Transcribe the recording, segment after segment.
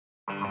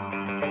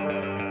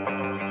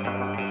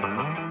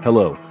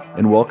Hello,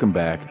 and welcome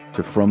back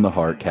to From the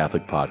Heart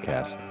Catholic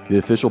Podcast, the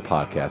official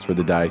podcast for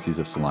the Diocese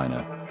of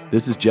Salina.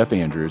 This is Jeff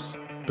Andrews,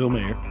 Bill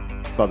Mayer,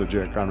 Father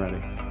Jared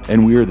Conradi,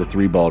 and we are the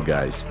Three Bald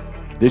Guys.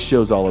 This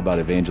show's all about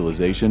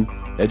evangelization,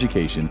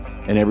 education,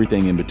 and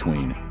everything in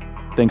between.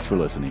 Thanks for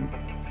listening.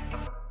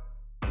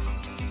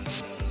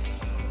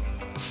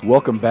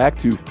 Welcome back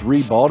to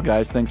Three Bald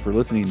Guys. Thanks for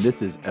listening.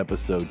 This is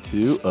episode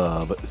 2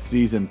 of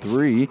season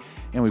 3,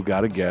 and we've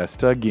got a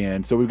guest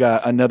again. So we've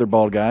got another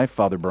bald guy,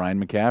 Father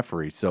Brian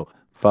McCaffrey. So,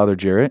 Father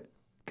Jarrett,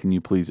 can you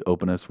please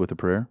open us with a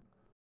prayer?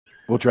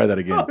 We'll try that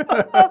again.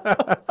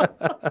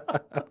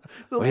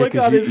 Look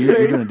on his face.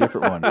 You're doing a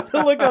different one.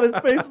 The look on his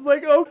face is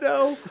like, oh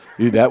no.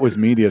 Dude, that was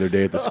me the other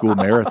day at the school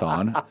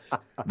marathon.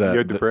 You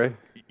had to pray?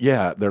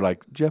 Yeah, they're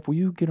like, Jeff, will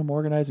you get them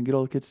organized and get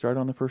all the kids started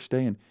on the first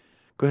day? And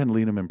go ahead and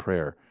lead them in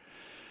prayer.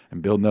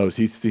 And Bill knows.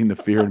 He's seen the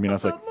fear in me. And I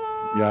was like,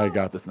 yeah, I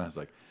got this. And I was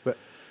like,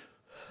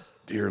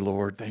 dear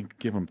Lord,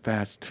 give them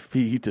fast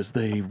feet as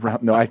they run.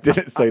 No, I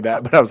didn't say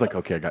that. But I was like,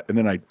 okay, I got it. And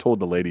then I told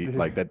the lady,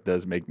 like, that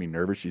does make me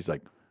nervous. She's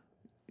like,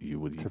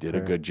 you did a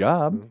good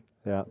job.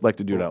 Yeah. I'd like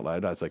to do it out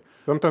loud. I was like,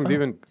 sometimes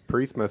even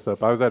priests mess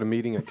up. I was at a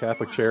meeting at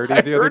Catholic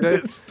Charities the other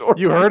day.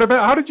 You heard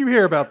about? How did you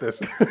hear about this?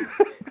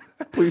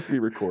 please be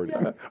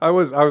recorded. I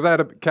was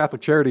at a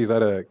Catholic Charities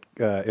at a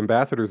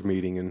ambassadors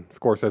meeting, and of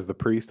course, as the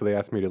priest, they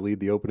asked me to lead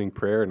the opening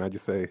prayer, and I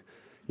just say,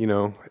 you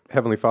know,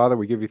 Heavenly Father,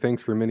 we give you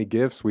thanks for many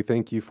gifts. We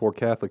thank you for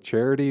Catholic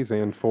Charities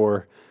and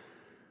for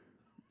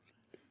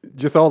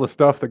just all the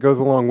stuff that goes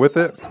along with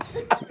it.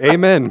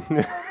 Amen.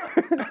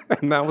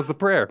 And that was the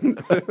prayer.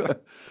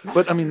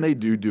 But, I mean, they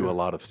do a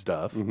lot of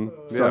stuff. Mm-hmm.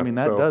 So, yeah, I mean,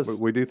 that does.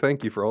 We do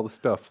thank you for all the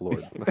stuff,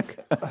 Lord.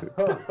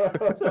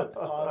 That's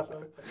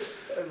awesome.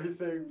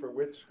 Everything for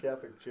which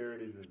Catholic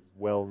Charities is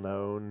well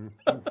known,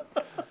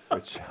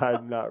 which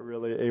I'm not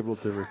really able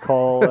to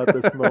recall at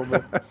this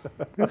moment.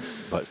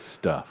 But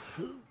stuff.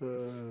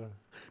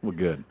 Well,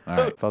 good. All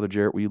right. Father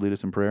Jarrett, will you lead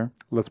us in prayer?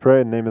 Let's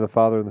pray in the name of the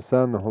Father, and the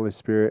Son, and the Holy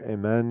Spirit.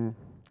 Amen.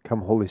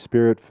 Come, Holy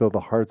Spirit, fill the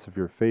hearts of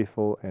your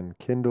faithful, and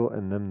kindle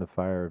in them the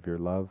fire of your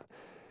love.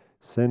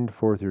 Send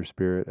forth your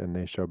Spirit, and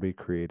they shall be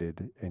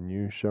created, and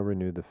you shall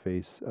renew the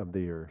face of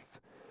the earth.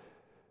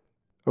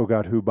 O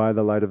God, who by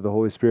the light of the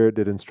Holy Spirit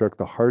did instruct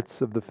the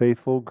hearts of the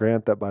faithful,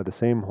 grant that by the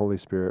same Holy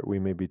Spirit we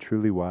may be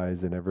truly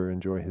wise and ever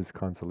enjoy his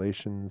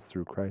consolations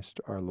through Christ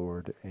our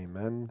Lord.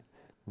 Amen.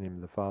 In the name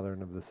of the Father,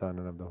 and of the Son,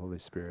 and of the Holy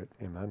Spirit.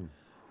 Amen.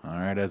 All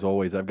right, as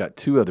always, I've got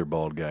two other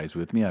bald guys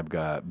with me. I've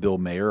got Bill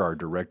Mayer, our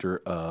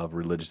Director of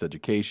Religious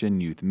Education,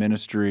 Youth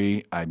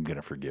Ministry. I'm going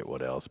to forget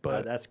what else,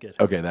 but... that's good.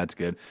 Okay, that's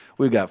good.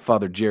 We've got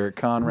Father Jared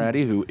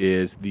Conradi, who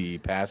is the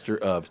pastor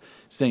of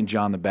St.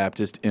 John the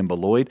Baptist in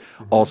Beloit,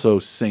 also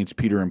Saints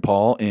Peter and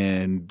Paul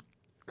in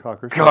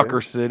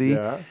Cocker City.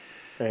 Yeah,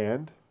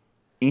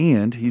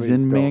 And he's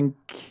in Please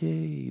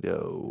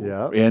Mankato.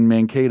 Yeah. In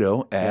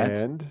Mankato at...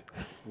 And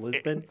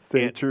Lisbon.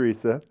 St.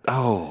 Teresa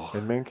Oh.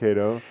 in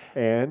Mankato.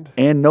 And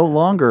no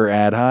longer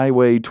at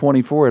Highway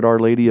 24 at Our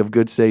Lady of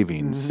Good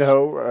Savings.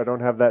 no, I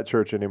don't have that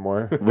church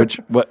anymore.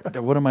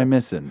 What am I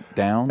missing?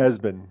 Downs?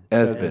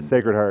 Esben.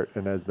 Sacred Heart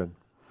in Esben.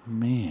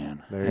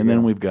 Man. There you And then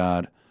go. we've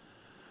got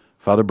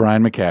Father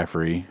Brian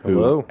McCaffrey, who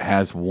Hello.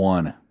 has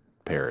one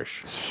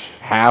parish.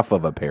 Half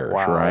of a parish,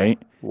 Wow. right?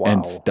 Wow.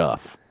 And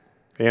stuff.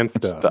 And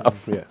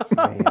stuff. Yes.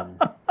 Man.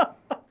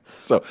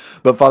 So,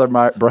 but Father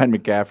Brian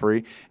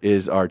McCaffrey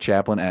is our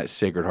chaplain at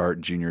Sacred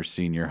Heart Junior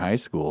Senior High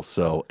School.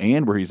 So,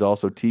 and where he's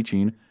also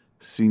teaching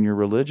senior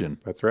religion.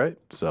 That's right.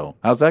 So,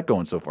 how's that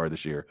going so far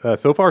this year?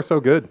 So far, so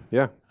good.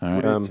 Yeah. All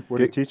right. What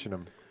are you teaching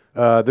them?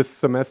 This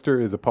semester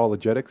is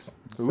apologetics.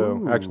 So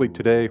Ooh. actually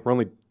today, we're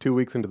only 2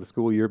 weeks into the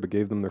school year, but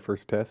gave them their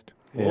first test.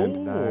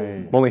 And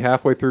Nice. I'm only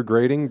halfway through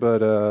grading,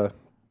 but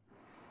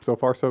so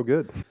far, so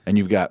good. And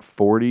you've got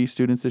 40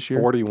 students this year?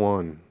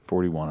 41.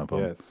 41 of them.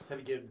 Yes. Have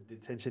you given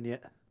detention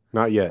yet?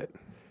 Not yet.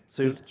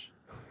 Soon.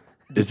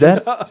 Is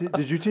that...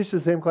 Did you teach the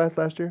same class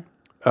last year?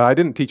 I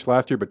didn't teach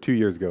last year, but 2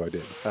 years ago I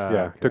did. Yeah.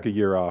 Okay. Took a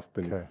year off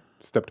and Okay.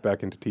 stepped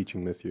back into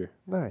teaching this year.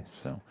 Nice.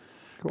 So,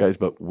 Cool. guys,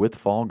 but with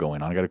fall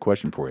going on, I got a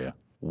question for you.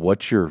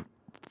 What's your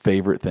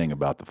favorite thing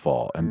about the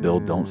fall? And Bill,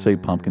 don't say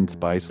pumpkin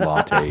spice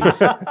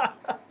lattes.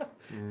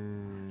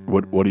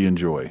 What do you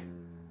enjoy?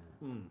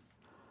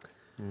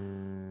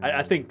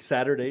 I think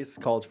Saturdays,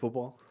 college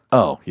football.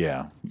 Oh,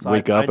 yeah. So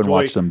Wake I up and enjoy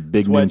watch some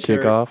big noon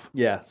sweatshirt. kickoff.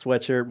 Yeah,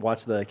 sweatshirt,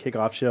 watch the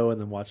kickoff show,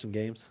 and then watch some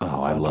games. Oh, So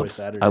I enjoy love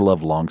Saturdays. I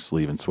love long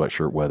sleeve and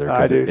sweatshirt weather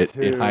I because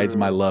do it hides too.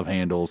 my love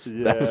handles.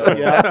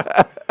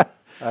 Yeah.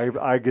 Yeah,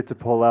 I get to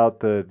pull out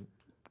the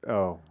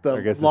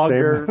longer,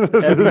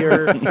 same,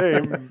 heavier.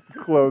 same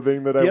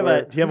clothing that Do I you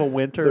have wear a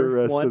winter the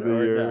rest one of the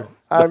or year. no?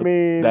 I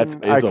mean, That's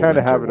I is a kind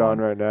of have winter it on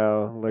one. right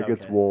now. Like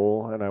it's Okay.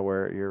 wool, and I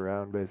wear it year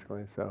round,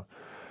 basically. So,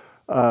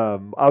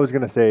 I was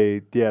gonna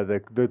say, yeah,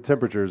 the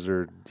temperatures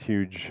are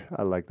huge.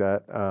 I like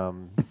that.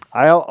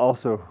 I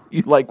also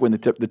You like when the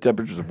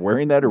temperatures of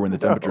wearing that, or when the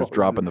temperatures No,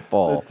 drop in the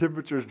fall? The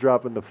temperatures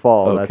drop in the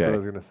fall. That's Okay. what I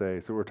was going to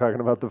say. So we're talking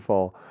about the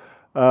fall.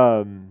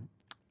 And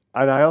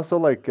I also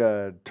like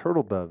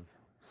turtle dove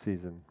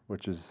season,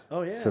 which is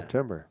Oh, yeah.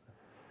 September.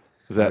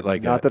 Is that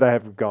like not that I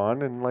haven't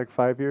gone in like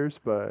 5 years,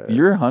 but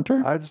you're a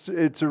hunter?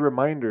 it's a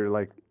reminder.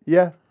 Like,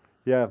 yeah.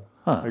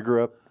 Huh. I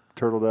grew up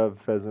turtle dove,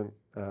 pheasant,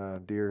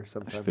 deer. I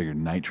Sometimes just figured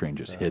night train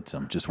just hits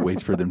them, just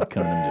waits for them to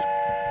come and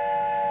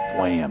just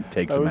wham,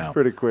 takes that them was out.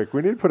 pretty quick.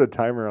 We need to put a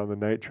timer on the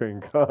night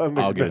train.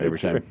 I'll get it every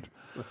time.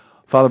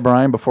 Father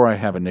Brian, before I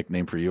have a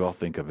nickname for you, I'll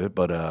think of it.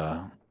 But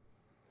I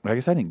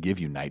guess I didn't give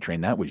you night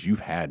train. That was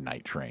you've had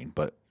night train.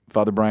 But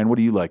Father Brian, what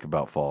do you like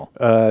about fall?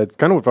 It's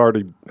kind of what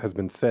already has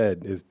been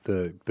said is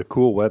the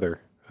cool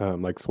weather,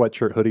 like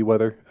sweatshirt, hoodie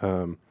weather,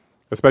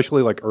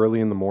 especially like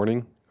early in the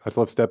morning. I just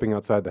love stepping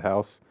outside the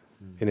house,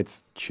 and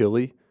it's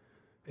chilly.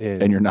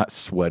 And you're not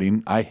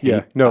sweating. I hate.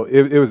 Yeah, no,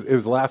 it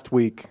was last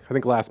week. I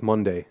think last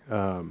Monday,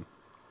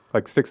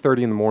 like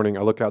 6:30 in the morning.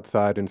 I look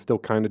outside and it's still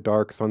kind of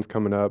dark. Sun's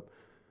coming up,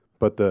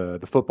 but the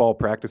football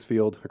practice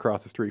field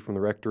across the street from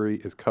the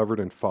rectory is covered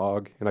in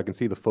fog, and I can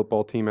see the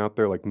football team out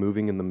there like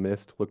moving in the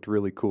mist. Looked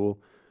really cool,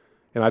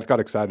 and I just got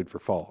excited for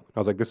fall. I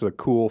was like, this is a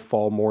cool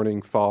fall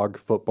morning, fog,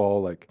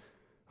 football. Like,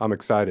 I'm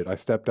excited. I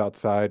stepped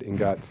outside and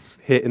got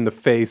hit in the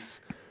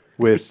face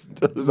with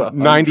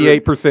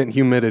 98%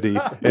 humidity,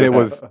 and it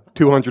was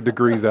 200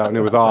 degrees out, and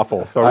it was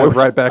awful. So I went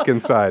right back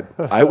inside.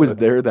 I was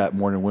there that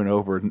morning, went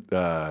over,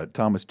 and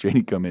Thomas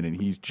Janey come in,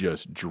 and he's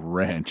just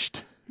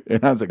drenched.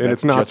 And I was like, and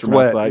that's it's not just from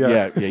sweat. outside.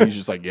 Yeah. Yeah, he's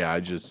just like,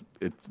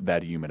 it's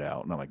that humid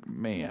out. And I'm like,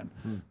 man.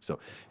 So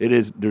it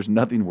is, there's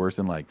nothing worse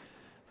than like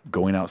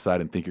going outside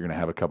and think you're going to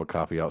have a cup of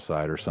coffee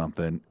outside or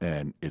something,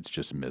 and it's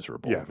just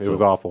miserable. Yeah, it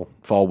was awful.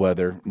 Fall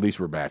weather, at least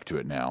we're back to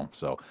it now.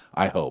 So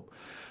I hope.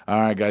 All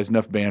right, guys,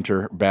 enough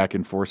banter back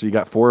and forth. So you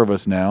got 4 of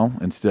us now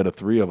instead of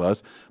 3 of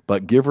us.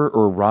 But giver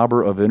or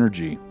robber of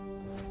energy?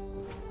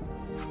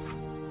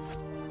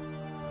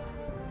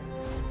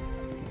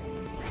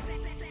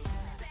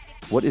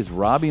 What is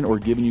robbing or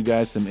giving you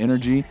guys some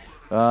energy?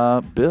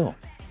 Bill,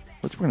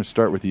 we're going to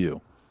start with you.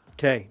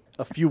 Okay,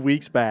 a few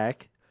weeks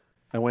back,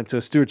 I went to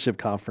a stewardship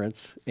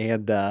conference,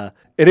 and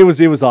it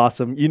was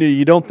awesome. You know,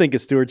 you don't think a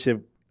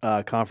stewardship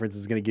conference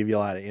is going to give you a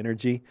lot of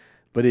energy,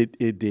 but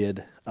it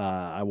did.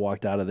 I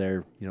walked out of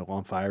there,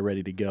 on fire,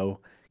 ready to go.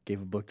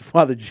 Gave a book to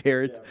Father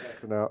Jarrett,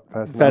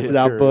 passing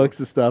out books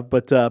and stuff.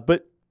 But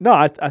no,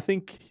 I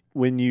think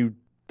when you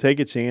take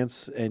a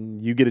chance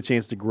and you get a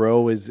chance to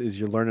grow, as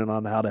you're learning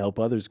on how to help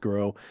others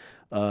grow,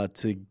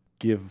 to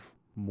give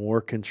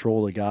more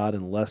control to God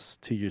and less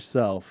to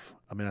yourself.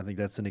 I mean, I think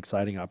that's an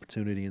exciting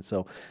opportunity. And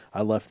so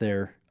I left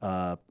there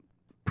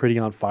pretty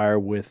on fire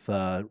with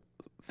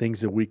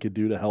things that we could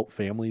do to help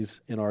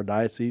families in our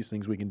diocese,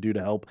 things we can do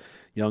to help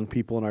young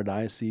people in our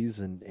diocese,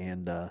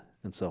 and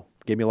so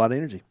gave me a lot of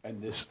energy.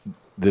 And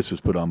this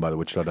was put on by the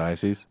Wichita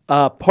Diocese?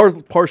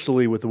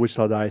 Partially with the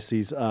Wichita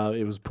Diocese.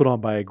 It was put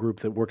on by a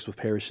group that works with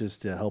parishes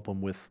to help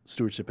them with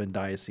stewardship in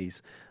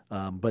diocese.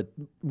 But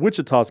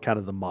Wichita's kind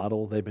of the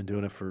model. They've been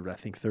doing it for, I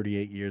think,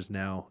 38 years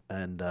now,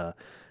 and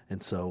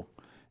so.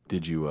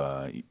 Did you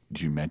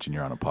mention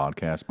you're on a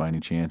podcast by any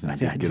chance and I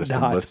get us did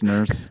some not.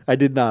 listeners? I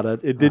did not.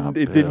 It didn't.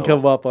 It didn't Bill.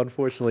 come up,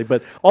 unfortunately.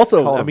 But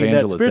also, Call I mean,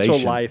 that spiritual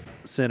evangelization. life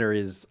center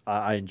is.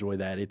 I enjoy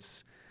that.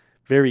 It's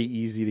very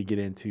easy to get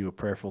into a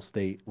prayerful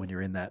state when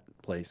you're in that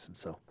place, and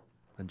so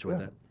I enjoy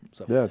that.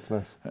 So Yeah, it's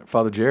nice.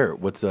 Father Jarrett,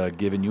 what's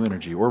giving you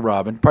energy? Or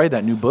Robin? Probably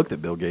that new book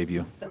that Bill gave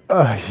you.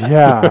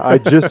 Yeah, I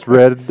just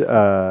read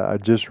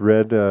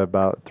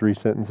about 3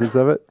 sentences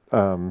of it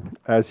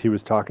as he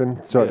was talking,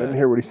 so I didn't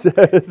hear what he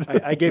said.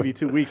 I gave you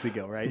 2 weeks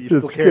ago, right? You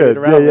still It's carried it good.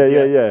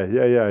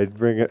 around. Yeah. I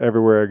bring it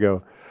everywhere I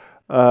go.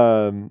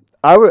 On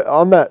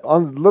a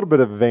little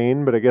bit of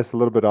vein, but I guess a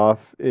little bit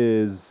off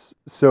is,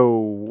 so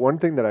one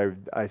thing that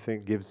I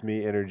think gives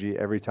me energy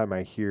every time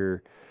I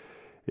hear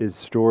is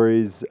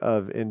stories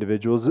of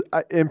individuals,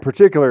 in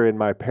particular in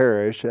my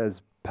parish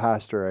as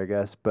pastor, I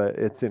guess, but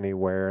it's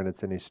anywhere and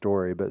it's any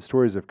story, but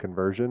stories of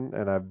conversion.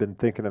 And I've been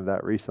thinking of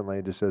that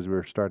recently just as we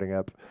were starting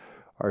up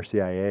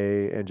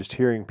RCIA and just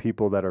hearing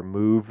people that are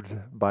moved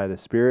by the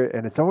Spirit.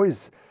 And it's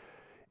always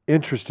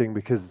interesting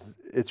because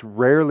it's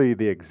rarely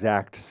the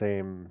exact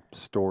same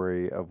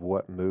story of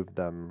what moved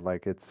them.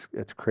 Like it's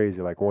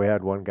crazy. Like we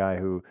had one guy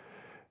who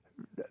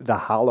the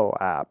Hallow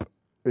app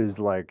is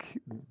like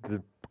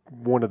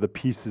one of the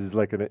pieces,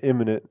 like an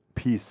imminent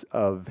piece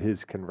of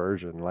his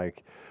conversion.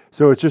 Like,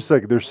 so it's just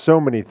like there's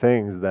so many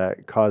things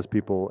that cause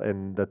people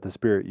and that the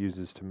Spirit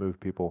uses to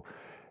move people.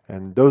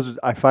 And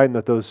I find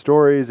that those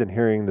stories and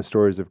hearing the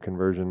stories of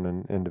conversion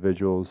in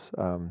individuals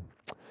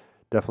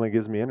definitely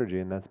gives me energy,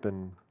 and that's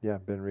been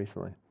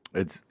recently.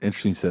 It's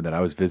interesting you said that.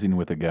 I was visiting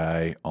with a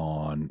guy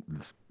on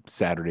this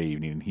Saturday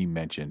evening, and he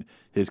mentioned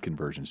his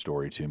conversion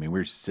story to me. We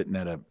were sitting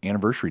at an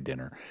anniversary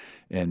dinner,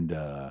 and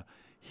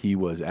he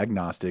was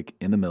agnostic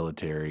in the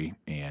military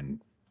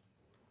and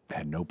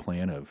had no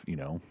plan of,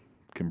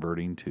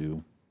 converting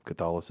to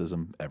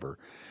Catholicism ever.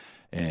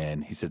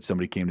 And he said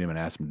somebody came to him and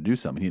asked him to do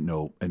something. He didn't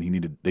know, and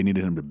they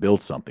needed him to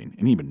build something, and he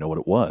didn't even know what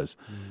it was.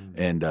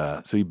 And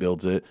so he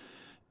builds it,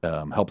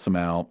 helps them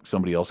out.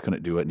 Somebody else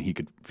couldn't do it, and he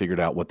could figure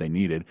out what they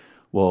needed.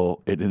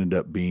 Well, it ended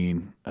up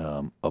being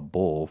a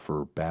bull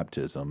for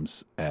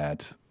baptisms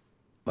at,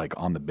 like,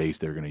 on the base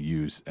they're going to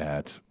use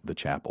at the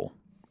chapel.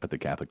 at the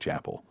Catholic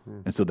chapel.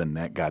 And so then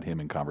that got him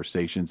in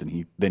conversations. And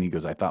he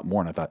goes, I thought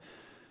more, and I thought,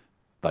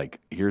 like,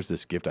 here's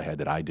this gift I had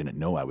that I didn't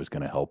know I was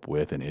going to help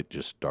with, and it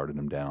just started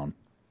him down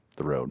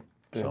the road.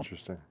 So,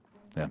 Interesting.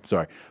 yeah,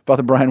 sorry.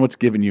 Father Brian, what's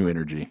giving you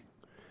energy?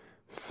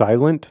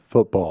 Silent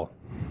football.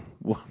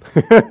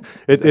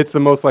 It's the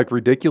most like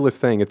ridiculous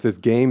thing. It's this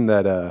game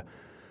that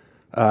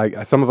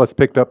some of us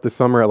picked up this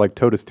summer at like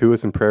Totus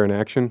Tuus and Prayer in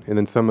Action, and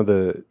then some of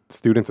the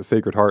students at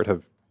Sacred Heart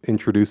have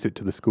introduced it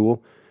to the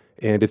school,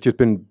 and it's just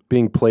been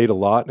being played a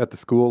lot at the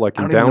school, like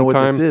in I don't even know what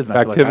downtime, this is. And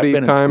I feel like I've activity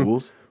been in time.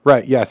 schools.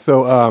 Right? Yeah.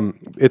 So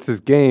it's this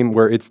game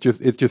where it's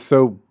just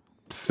so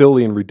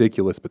silly and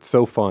ridiculous, but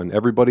so fun.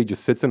 Everybody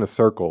just sits in a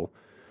circle,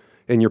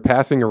 and you're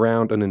passing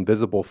around an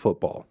invisible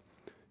football.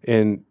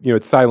 And,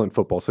 it's silent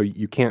football, so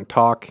you can't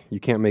talk, you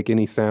can't make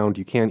any sound,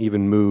 you can't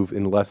even move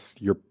unless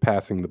you're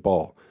passing the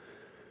ball.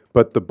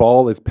 But the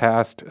ball is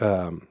passed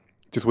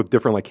just with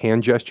different, like,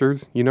 hand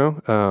gestures,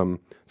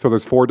 So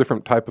there's 4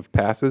 different type of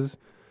passes,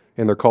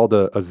 and they're called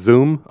a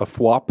zoom, a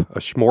fwop, a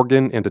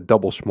schmorgen, and a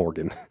double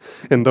schmorgen.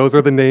 And those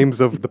are the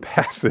names of the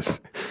passes.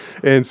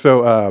 And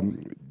so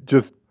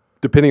just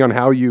depending on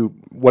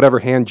whatever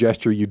hand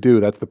gesture you do,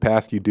 that's the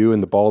pass you do,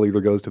 and the ball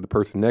either goes to the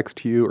person next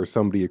to you or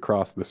somebody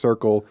across the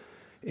circle.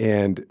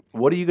 And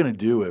what are you going to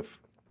do if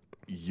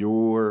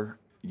you're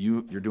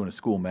doing a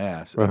school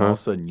mass and all of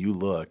a sudden you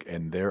look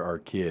and there are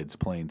kids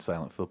playing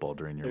silent football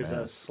during your There's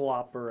mass? a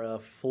slop or a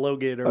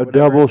flogan or A whatever.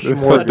 double a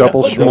schmorgen.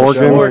 double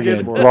schmorgen.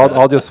 Schmorgen. Well,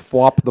 I'll just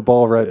flop the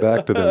ball right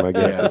back to them, I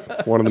guess.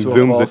 If one of them So if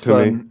all zooms of it a to me.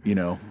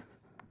 sudden,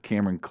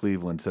 Cameron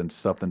Cleveland sends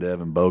something to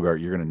Evan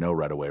Bogart, you're going to know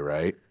right away,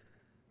 right?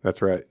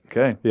 That's right.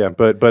 Okay. Yeah,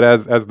 but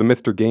as the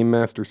Mr. Game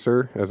Master,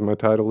 sir, as my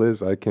title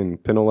is, I can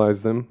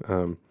penalize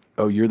them.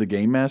 Oh, you're the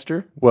game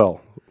master?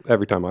 Well,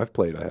 every time I've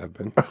played, I have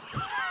been.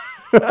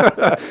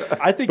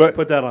 I think you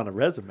put that on a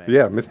resume.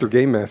 Yeah, Mr.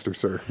 Game Master,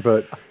 sir.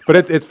 But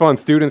it's fun.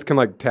 Students can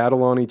like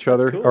tattle on each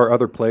other cool. or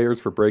other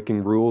players for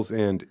breaking rules,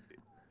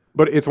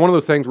 but it's one of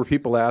those things where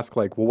people ask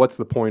like, well, what's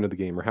the point of the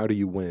game, or how do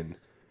you win?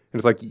 And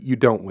it's like, you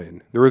don't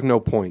win. There is no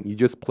point. You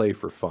just play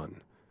for fun.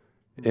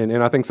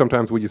 And I think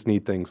sometimes we just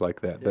need things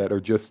like that that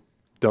are just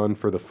done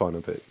for the fun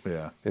of it.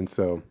 Yeah. And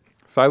so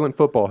silent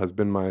football has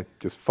been my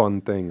just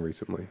fun thing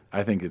recently.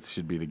 I think it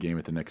should be the game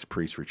at the next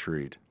priest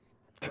retreat.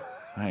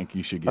 I think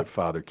you should get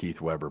Father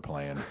Keith Weber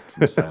playing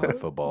some silent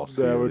football.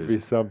 See That what would it be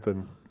is.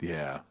 something.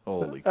 Yeah.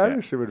 Holy I crap.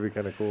 actually would be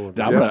kind of cool. I'm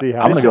gonna- See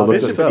how I'm gonna go look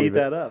Bishop this could up. eat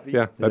that up.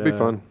 Yeah, that'd be Yeah.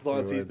 fun. As long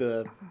as he's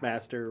the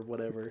master,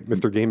 whatever.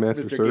 Mr. Game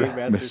Master, Mr. sir. Game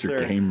Master, Mr.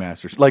 sir. Game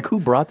Masters. Like, who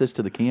brought this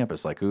to the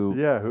campus? Like, who?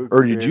 Yeah, who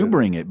Or did you created it?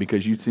 bring it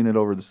because you'd seen it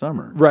over the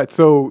summer? Right.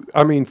 So,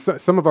 I mean,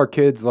 some of our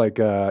kids, like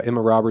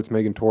Emma Roberts,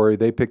 Megan Torrey,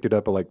 they picked it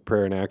up at like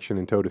Prayer in Action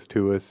and Totus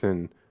Tuus,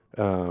 and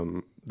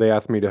they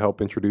asked me to help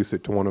introduce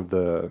it to one of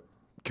the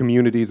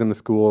communities in the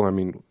school. I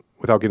mean,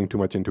 without getting too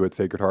much into it,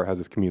 Sacred Heart has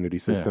this community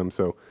system.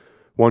 So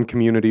one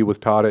community was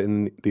taught it,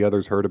 and the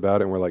others heard about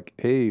it, and were like,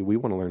 hey, we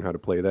want to learn how to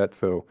play that.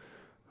 So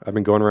I've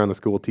been going around the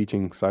school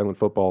teaching silent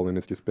football, and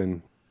it's just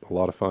been a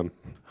lot of fun.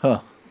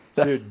 Huh.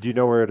 So, do you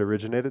know where it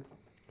originated?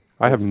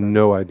 I have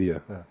no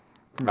idea.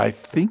 I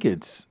think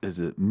is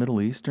it Middle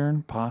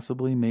Eastern,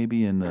 possibly,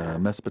 maybe in the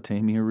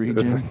Mesopotamia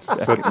region?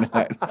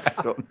 I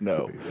don't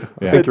know.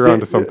 I think you're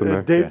onto something there.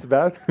 It dates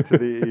back to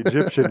the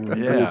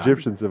Egyptian, Yeah.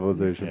 Egyptian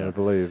civilization, Yeah. I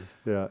believe.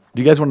 Yeah.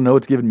 Do you guys want to know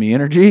what's giving me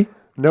energy?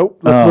 Nope.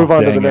 Let's move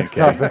on to the dang it, next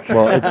okay. topic.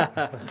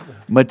 Well,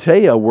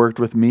 Matea worked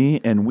with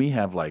me, and we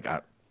have like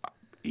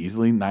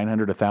easily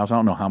 900, 1,000. I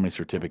don't know how many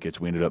certificates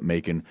we ended up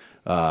making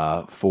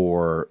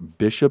for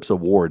Bishop's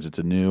Awards. It's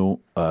a new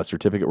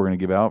certificate we're going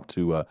to give out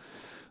to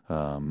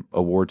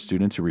award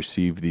students who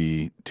receive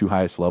the 2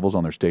 highest levels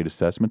on their state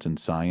assessments in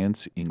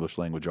science, English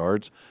language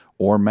arts,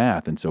 or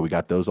math. And so we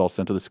got those all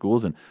sent to the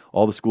schools, and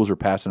all the schools are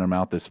passing them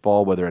out this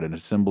fall, whether at an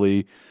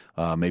assembly,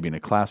 maybe in a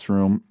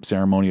classroom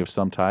ceremony of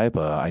some type.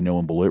 I know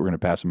in Beloit we're going to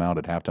pass them out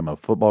at halftime of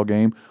a football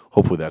game.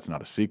 Hopefully that's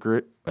not a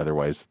secret.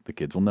 Otherwise the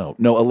kids will know.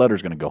 No, a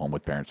letter's going to go home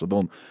with parents, so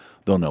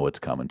they'll know it's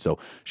coming. So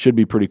should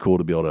be pretty cool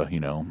to be able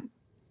to,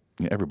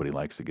 everybody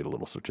likes to get a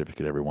little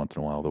certificate every once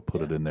in a while. They'll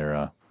put it in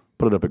their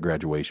put it up at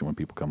graduation when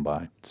people come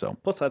by. So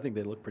Plus, I think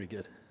they look pretty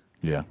good.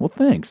 yeah. Well,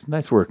 thanks.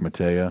 Nice work,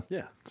 Matea.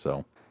 Yeah.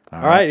 So All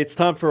right, it's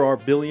time for our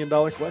 $1 billion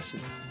question.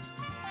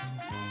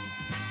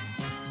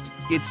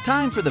 It's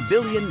time for the $1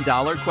 billion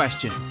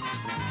question.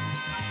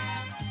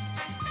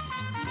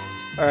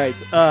 All right,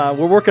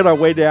 we're working our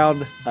way down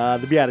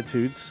the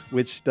Beatitudes,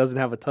 which doesn't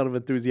have a ton of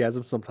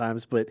enthusiasm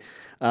sometimes, but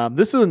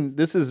this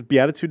is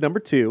Beatitude number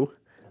 2,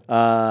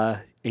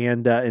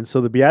 and so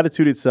the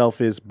Beatitude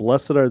itself is,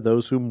 "Blessed are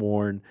those who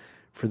mourn,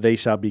 for they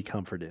shall be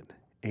comforted."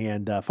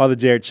 And Father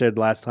Jared shared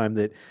last time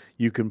that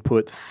you can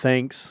put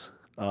thanks,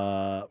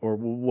 or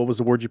what was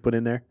the word you put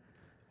in there?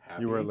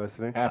 You weren't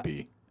listening?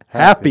 Happy.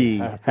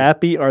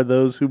 Happy are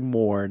those who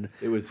mourn.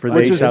 It was For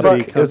funny. they shall be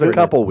It was a comforted.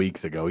 couple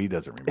weeks ago. He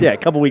doesn't remember. Yeah, a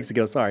couple weeks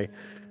ago. Sorry.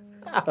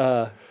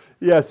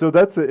 Yeah, so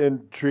that's an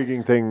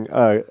intriguing thing.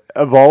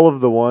 Of all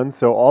of the ones,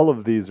 so all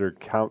of these are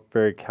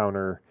very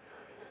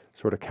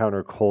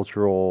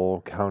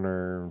countercultural,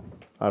 counter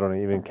I don't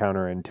know, even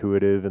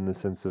counterintuitive in the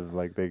sense of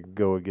like they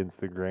go against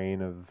the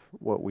grain of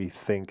what we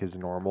think is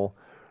normal.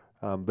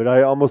 But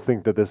I almost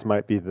think that this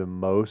might be the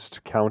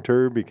most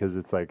counter because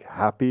it's like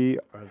happy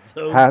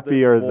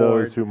are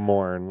those who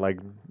mourn. Like,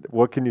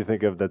 what can you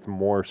think of that's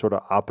more sort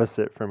of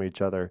opposite from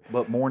each other?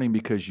 But mourning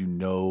because you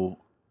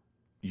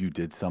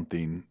did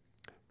something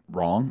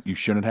wrong you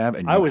shouldn't have,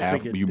 and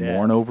you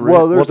mourn over it.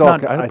 Well, there's it's all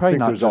not, I probably think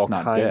not there's just all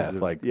not kinds death,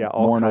 of, like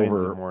all mourn kinds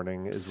over of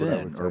mourning is sin what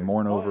I would say. or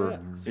mourn over.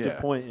 That's a good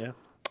point. Yeah.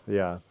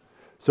 Yeah.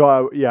 So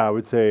I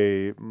would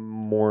say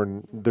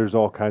mourn. There's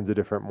all kinds of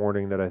different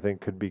mourning that I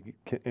think could be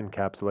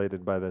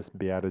encapsulated by this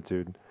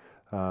beatitude,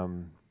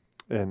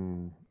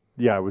 and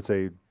yeah, I would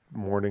say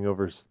mourning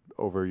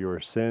over your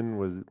sin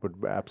would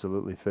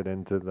absolutely fit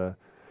into the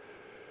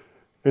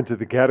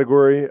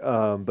category,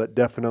 but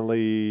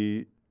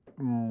definitely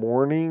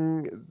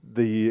mourning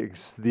the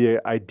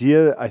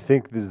idea I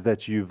think is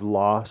that you've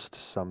lost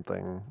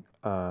something,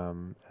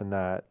 and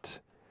that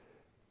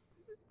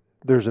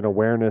there's an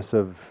awareness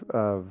of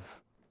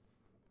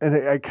and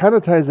it kind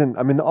of ties in.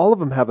 I mean, all of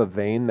them have a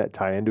vein that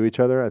tie into each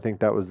other. I think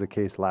that was the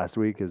case last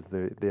week. Is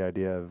the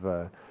idea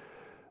of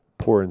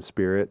poor in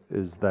spirit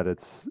is that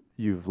it's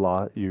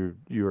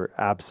you're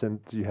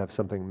absent, you have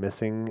something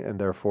missing, and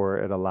therefore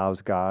it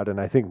allows God. And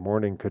I think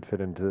mourning could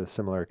fit into a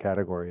similar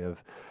category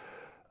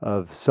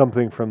of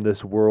something from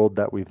this world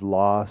that we've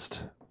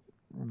lost.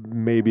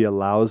 Maybe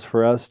allows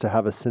for us to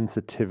have a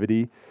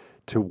sensitivity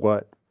to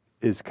what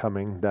is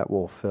coming that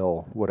will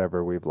fill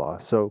whatever we've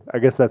lost. So I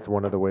guess that's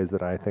one of the ways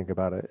that I think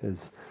about it,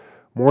 is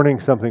mourning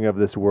something of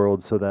this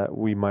world so that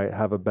we might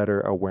have a better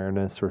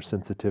awareness or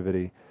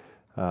sensitivity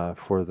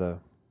for the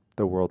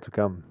world to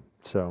come.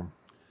 So,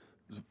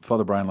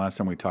 Father Brian, last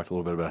time we talked a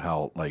little bit about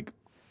how, like,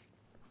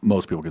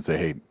 most people could say,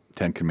 hey,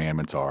 10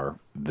 commandments are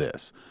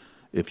this.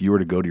 If you were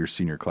to go to your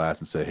senior class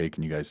and say, hey,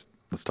 can you guys,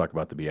 let's talk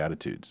about the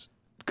Beatitudes.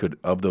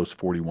 Of those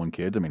 41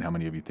 kids, I mean, how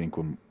many of you think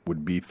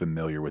would be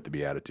familiar with the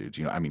Beatitudes?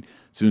 You know, I mean,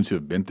 students who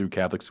have been through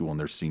Catholic school and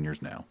they're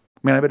seniors now.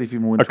 I mean, I bet if you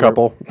went a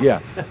couple.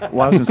 Yeah.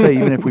 Well, I was going to say,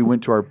 even if we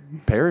went to our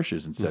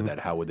parishes and said that,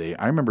 how would they?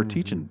 I remember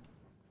teaching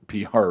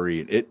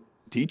PRE.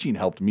 Teaching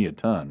helped me a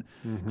ton,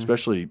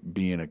 especially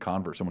being a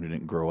convert, someone who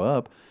didn't grow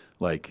up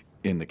like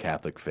in the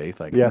Catholic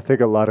faith. Like, yeah, I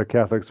think a lot of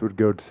Catholics would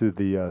go to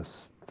the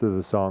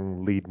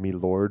song "Lead Me,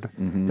 Lord,"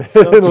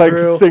 So and like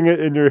true. sing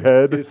it in your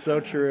head. It's so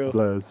true.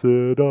 Blessed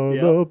are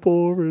the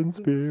poor in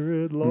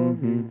spirit,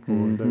 longing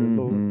for their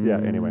Lord.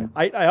 Yeah. Anyway,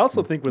 I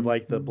also think with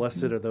like the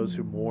blessed are those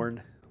who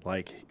mourn,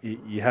 like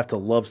you have to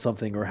love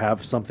something or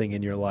have something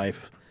in your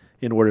life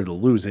in order to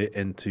lose it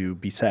and to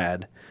be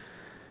sad.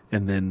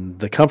 And then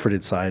the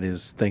comforted side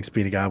is, thanks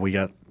be to God, we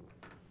got,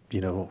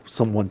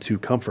 someone to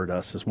comfort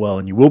us as well.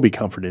 And you will be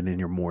comforted in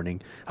your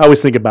mourning. I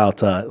always think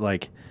about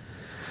like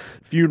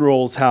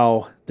funerals,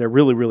 how they're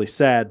really, really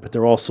sad, but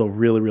they're also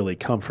really, really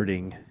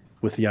comforting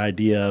with the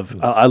idea of,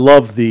 I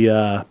love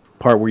the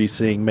part where you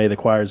sing, may the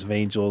choirs of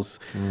angels,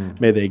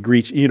 may they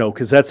greet,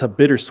 because that's a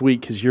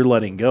bittersweet because you're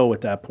letting go at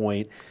that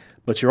point.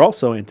 But you're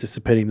also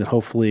anticipating that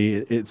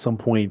hopefully at some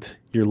point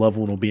your loved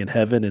one will be in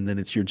heaven, and then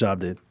it's your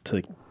job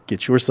to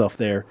get yourself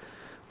there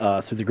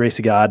through the grace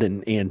of God.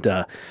 And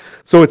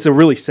so it's a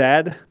really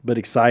sad but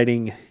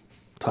exciting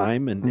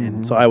time.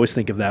 And so I always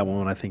think of that one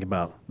when I think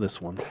about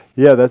this one.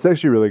 yeah, that's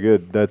actually really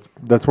good.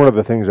 That's one of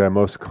the things I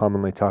most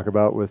commonly talk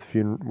about with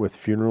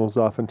funerals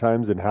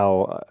oftentimes, and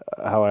how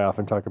I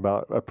often talk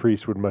about a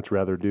priest would much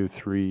rather do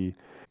three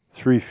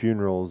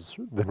funerals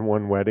than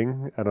one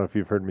wedding. I don't know if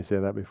you've heard me say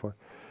that before.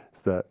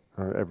 It's that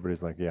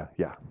everybody's like, yeah.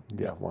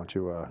 Why don't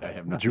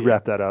you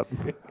wrap that up?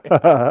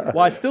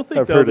 Well, I still think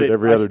I've heard it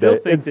every other day.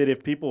 That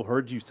if people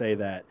heard you say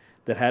that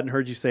hadn't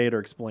heard you say it or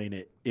explain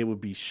it, it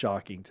would be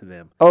shocking to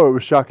them. Oh, it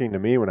was shocking to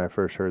me when I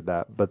first heard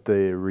that. But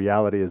the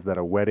reality is that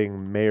a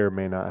wedding may or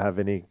may not have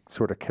any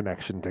sort of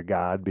connection to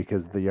God,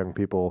 because the young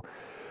people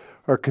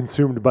are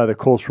consumed by the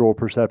cultural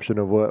perception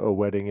of what a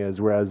wedding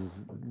is,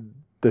 whereas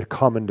the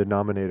common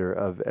denominator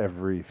of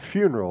every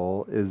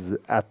funeral is,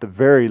 at the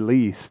very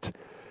least,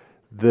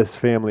 this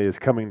family is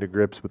coming to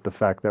grips with the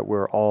fact that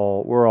we're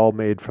all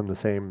made from the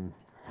same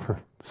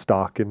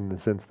stock, in the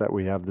sense that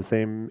we have the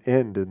same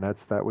end, and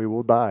that's that we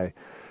will die.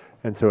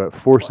 And so it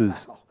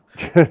forces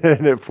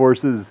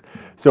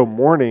so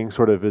mourning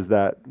sort of is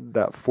that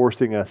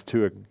forcing us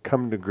to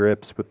come to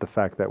grips with the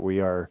fact that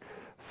we are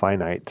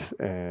finite.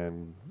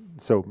 And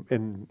so,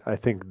 and I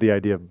think the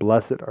idea of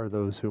blessed are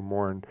those who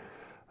mourn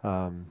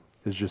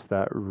is just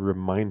that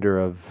reminder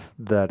of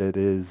that it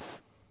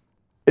is.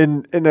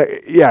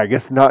 I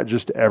guess not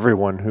just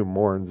everyone who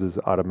mourns is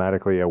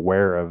automatically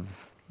aware of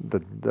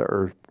the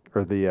earth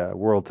or the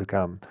world to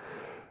come,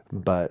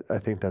 but I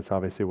think that's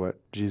obviously what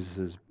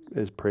Jesus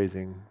is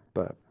praising.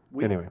 But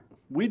anyway,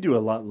 we do a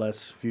lot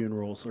less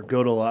funerals, or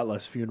go to a lot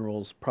less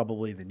funerals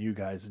probably than you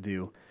guys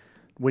do.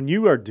 When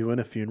you are doing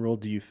a funeral,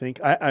 do you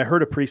think? I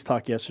heard a priest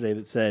talk yesterday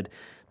that said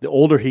the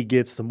older he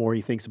gets, the more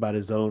he thinks about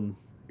his own,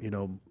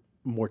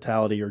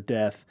 mortality or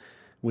death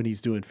when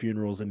he's doing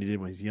funerals than he did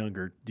when he's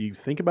younger. Do you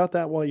think about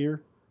that while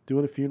you're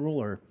doing a funeral,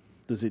 or?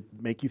 Does it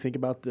make you think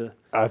about the?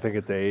 I think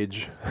it's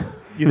age.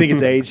 You think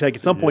it's age? Like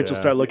at some point, you'll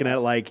Yeah. start looking at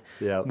it like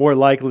Yeah. more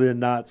likely than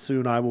not,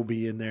 soon I will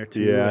be in there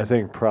too. Yeah, I and-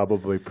 think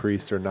probably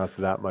priests are not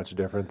that much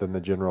different than the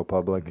general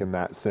public in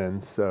that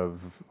sense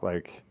of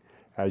like,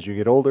 as you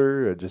get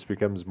older, it just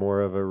becomes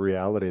more of a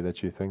reality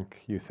that you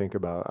think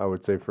about. I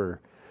would say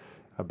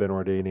I've been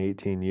ordained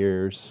 18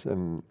 years,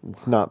 and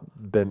it's not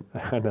been.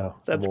 I know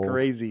That's I'm old.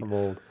 crazy. I'm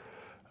old.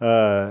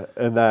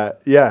 And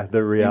that, yeah,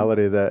 the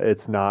reality that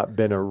it's not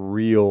been a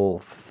real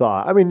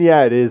thought. I mean,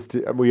 yeah, it is.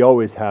 We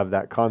always have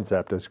that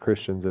concept as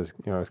Christians, as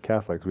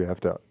Catholics, we have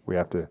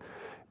to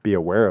be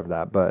aware of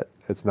that, but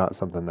it's not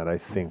something that I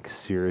think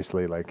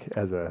seriously, like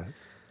as a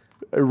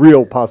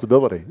real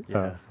possibility.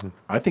 Yeah.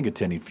 I think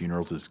attending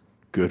funerals is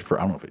good for,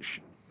 I don't know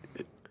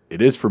if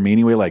it is for me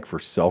anyway, like for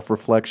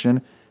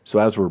self-reflection. So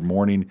as we're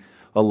mourning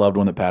a loved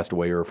one that passed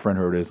away or a friend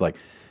who it is, like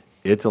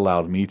it's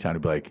allowed me time to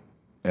be like,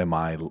 am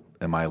I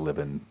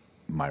living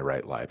my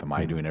right life? Am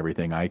I doing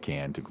everything I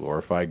can to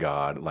glorify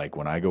God? Like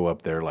when I go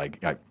up there,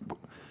 like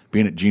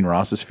being at Gene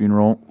Ross's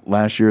funeral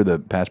last year, the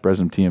past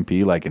president of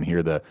TMP, like and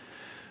hear the,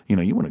 you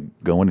want to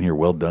go in and hear,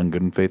 well done,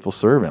 good and faithful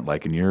servant.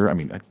 Like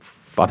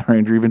Father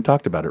Andrew even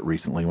talked about it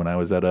recently when I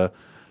was at a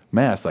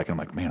mass. Like I'm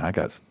like, man, I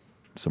got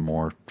some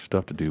more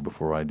stuff to do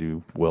before I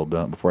do well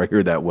done, before I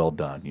hear that well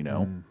done,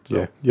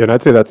 So. Yeah, and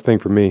I'd say that's the thing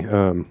for me.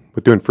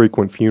 With doing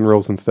frequent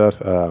funerals and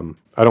stuff,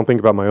 I don't think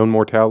about my own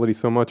mortality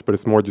so much, but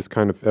it's more just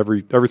kind of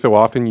every so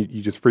often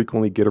you just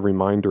frequently get a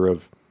reminder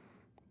of,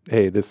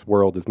 hey, this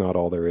world is not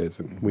all there is,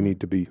 and we need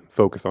to be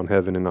focused on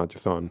heaven and not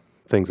just on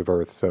things of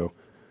earth. So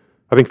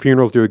I think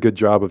funerals do a good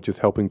job of just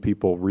helping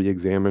people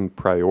re-examine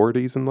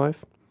priorities in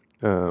life.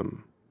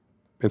 And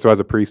so as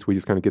a priest, we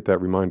just kind of get that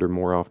reminder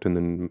more often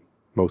than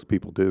most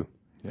people do.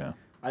 Yeah.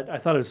 I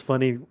thought it was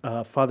funny.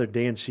 Father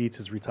Dan Sheets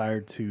is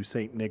retired to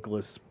St.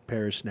 Nicholas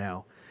Parish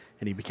now,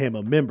 and he became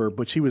a member,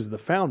 but he was the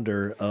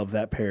founder of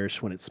that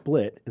parish when it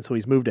split. And so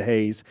he's moved to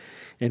Hayes,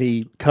 and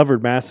he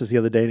covered masses the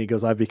other day, and he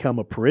goes, I've become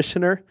a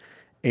parishioner,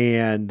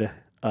 and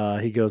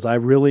he goes, I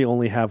really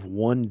only have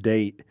one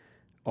date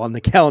on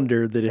the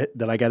calendar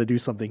that I got to do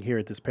something here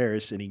at this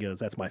parish, and he goes,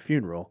 that's my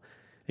funeral.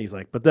 And he's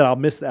like, but then I'll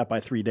miss that by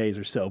 3 days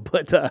or so.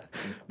 But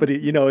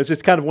it's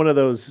just kind of one of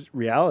those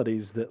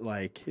realities that,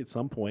 like, at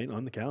some point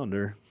on the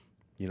calendar,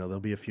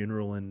 there'll be a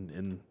funeral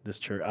in this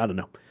church. I don't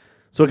know.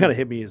 So it kind of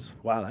hit me as,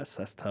 wow,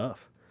 that's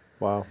tough.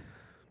 Wow,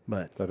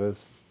 But that is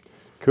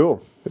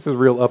cool. This is a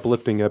real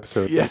uplifting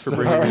episode. Yes. Thanks for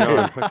bringing me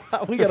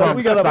on. we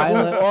got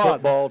silent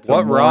football to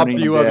What robs morning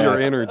you of death. your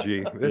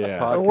energy? This Yeah.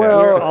 podcast.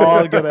 We're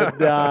all gonna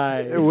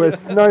die.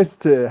 It's nice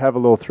to have a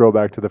little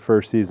throwback to the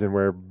first season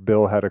where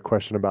Bill had a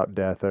question about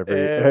death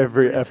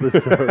every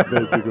episode,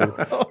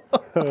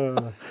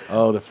 basically.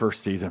 Oh, the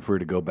first season, if we were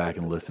to go back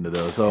and listen to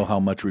those, how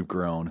much we've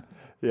grown.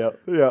 Yeah.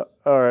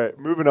 All right,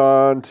 moving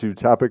on to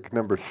topic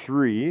number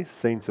 3,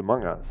 Saints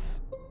Among Us.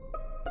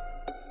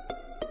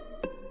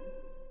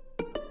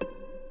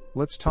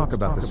 Let's talk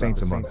about the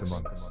Saints among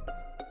us.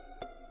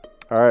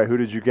 All right, who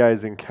did you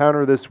guys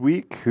encounter this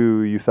week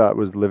who you thought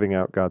was living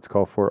out God's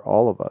call for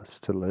all of us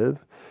to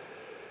live?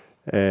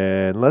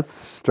 And let's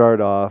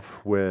start off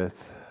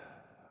with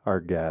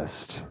our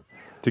guest,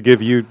 To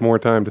give you more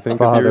time to think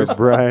Father of yours.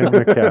 Brian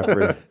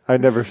McCaffrey. I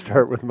never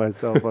start with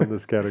myself on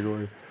this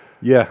category.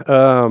 Yeah.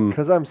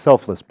 Because I'm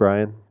selfless,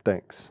 Brian.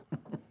 Thanks.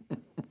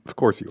 Of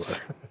course you are.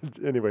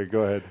 Anyway,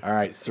 go ahead. All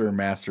right, Sir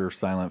Master of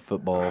Silent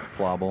Football,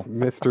 Flobble.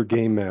 Mr.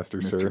 Game Master,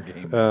 Mr. sir.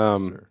 Game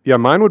Master, sir. Yeah,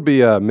 mine would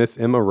be Miss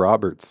Emma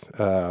Roberts.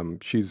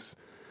 She's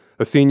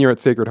a senior at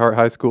Sacred Heart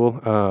High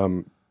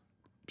School.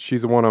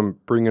 She's the one I'm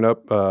bringing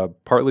up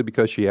partly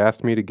because she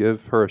asked me to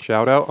give her a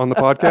shout out on the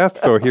podcast.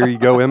 So here you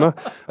go, Emma.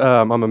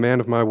 I'm a man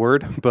of my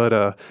word,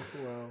 but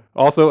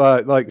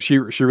also she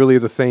really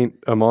is a saint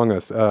among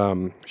us.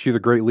 She's a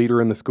great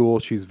leader in the school.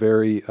 She's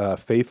very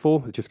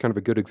faithful. It's just kind of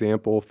a good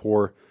example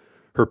for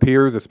her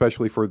peers,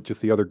 especially for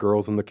just the other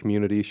girls in the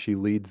community. She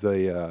leads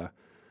a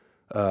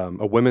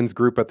women's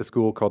group at the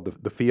school called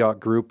the Fiat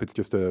Group. It's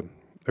just a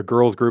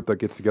girls group that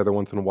gets together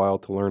once in a while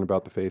to learn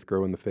about the faith,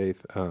 grow in the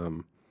faith.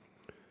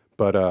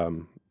 I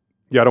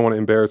don't want to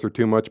embarrass her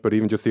too much, but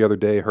even just the other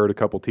day, I heard a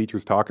couple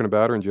teachers talking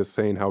about her and just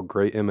saying how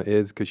great Emma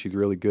is because she's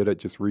really good at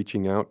just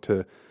reaching out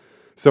to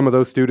some of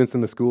those students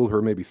in the school who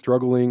are maybe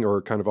struggling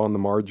or kind of on the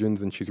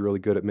margins, and she's really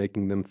good at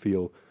making them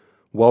feel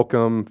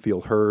welcome,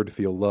 feel heard,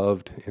 feel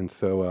loved. And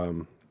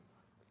so,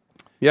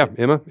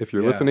 Emma, if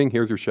you're listening,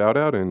 here's your shout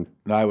out, and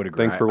No, I would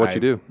agree. thanks for what you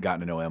do. I've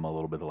gotten to know Emma a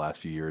little bit the last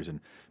few years, and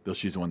Bill,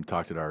 she's the one that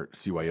talked at our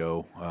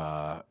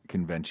CYO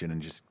convention,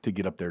 and just to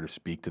get up there to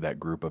speak to that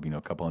group of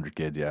a couple hundred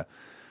kids,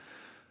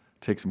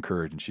 takes some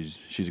courage, and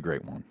she's a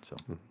great one. So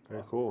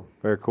Very cool.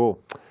 Very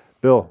cool.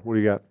 Bill, what do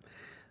you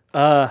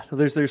got?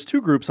 There's 2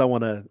 groups I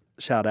want to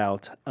shout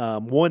out.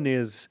 One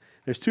is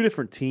there's 2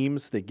 different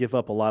teams that give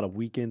up a lot of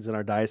weekends in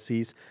our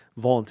diocese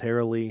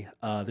voluntarily.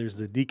 There's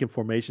the deacon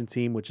formation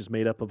team, which is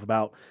made up of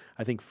about,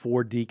 I think,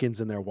 4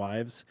 deacons and their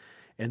wives.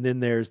 And then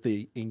there's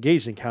the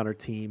engaged encounter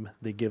team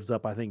that gives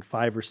up, I think,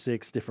 5 or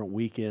 6 different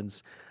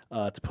weekends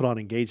to put on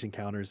engaged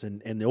encounters.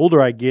 And the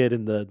older I get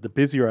and the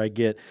busier I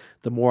get,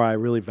 the more I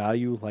really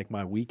value like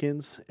my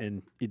weekends.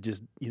 And it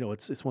just,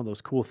 it's one of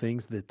those cool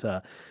things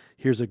that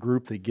here's a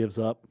group that gives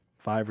up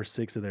 5 or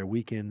 6 of their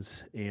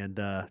weekends and,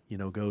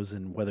 goes,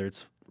 and whether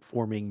it's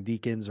forming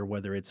deacons or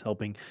whether it's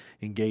helping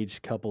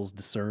engaged couples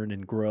discern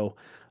and grow.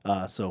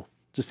 So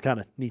just kind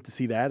of neat to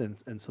see that.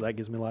 And so that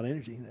gives me a lot of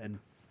energy. And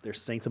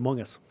there's saints among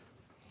us.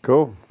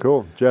 Cool.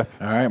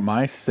 Jeff. All right,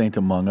 my saint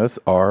among us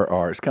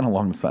are it's kind of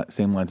along the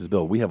same lines as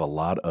Bill. We have a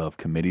lot of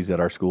committees at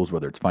our schools,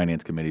 whether it's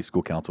finance committees,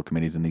 school council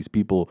committees, and these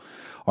people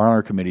are on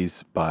our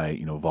committees by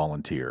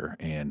volunteer,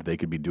 and they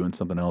could be doing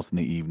something else in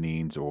the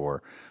evenings,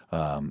 or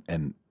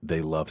and they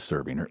love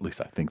serving, or at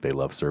least I think they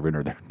love serving,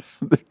 or they're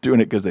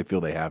doing it because they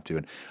feel they have to.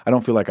 And I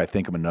don't feel like I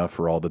thank them enough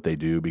for all that they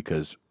do,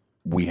 because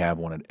we have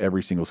one at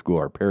every single school.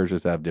 Our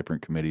parishes have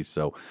different committees.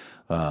 So,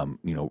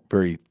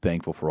 very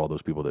thankful for all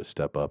those people that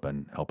step up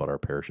and help out our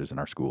parishes and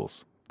our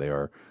schools. They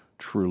are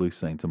truly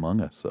saints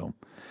among us. So,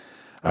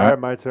 all right,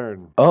 my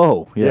turn.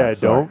 Oh, yeah.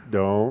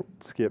 Don't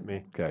skip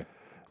me. Okay.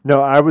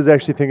 No, I was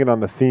actually thinking on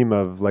the theme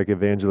of like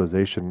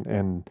evangelization,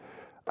 and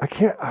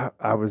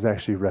I was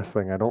actually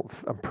wrestling.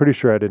 I'm pretty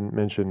sure I didn't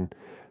mention.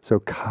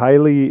 So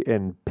Kylie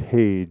and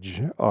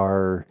Paige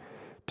are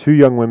 2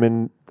 young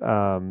women,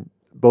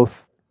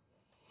 both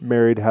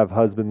married, have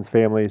husbands,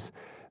 families.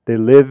 They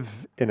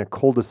live in a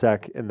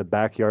cul-de-sac in the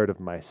backyard of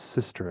my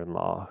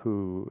sister-in-law,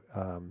 who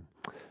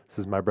this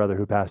is my brother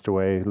who passed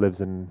away,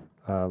 lives in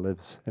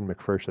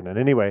McPherson. And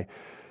anyway,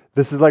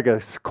 this is like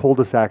a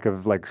cul-de-sac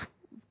of like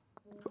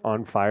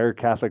on fire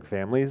Catholic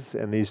families,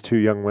 and these 2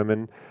 young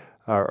women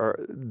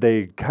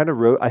they kind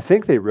of I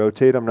think they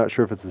rotate. I'm not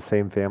sure if it's the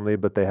same family,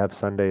 but they have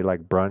Sunday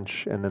like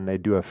brunch, and then they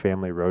do a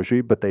family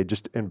rosary, but they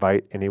just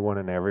invite anyone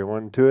and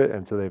everyone to it.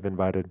 And so they've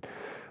invited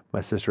my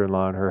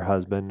sister-in-law and her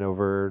husband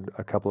over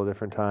a couple of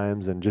different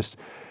times, and just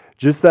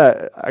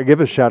that I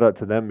give a shout out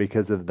to them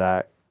because of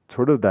that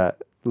sort of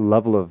that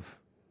level of,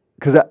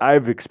 because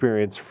I've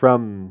experienced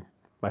from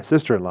my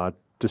sister-in-law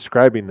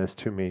describing this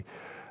to me,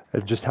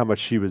 of just how much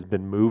she was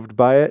been moved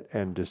by it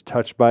and just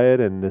touched by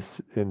it, and I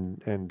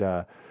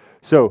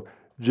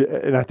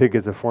think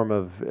it's a form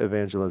of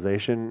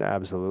evangelization,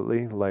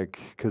 absolutely, like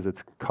because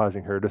it's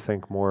causing her to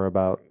think more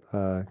about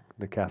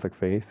the Catholic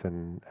faith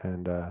and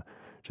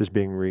just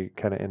being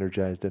kind of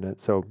energized in it.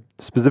 So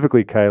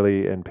specifically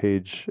Kylie and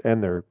Paige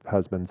and their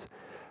husbands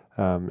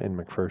in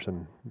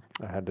McPherson,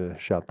 I had to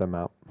shout them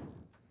out.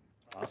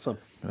 Awesome.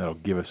 That'll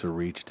give us a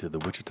reach to the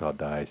Wichita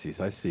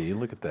Diocese. I see.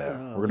 Look at that.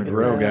 We're going to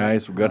grow,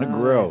 guys. We're going to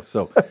grow.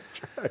 So That's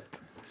right.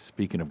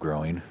 Speaking of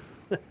growing,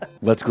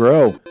 let's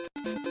grow.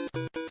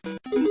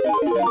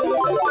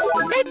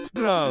 Let's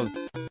grow.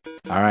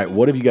 All right.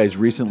 What have you guys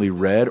recently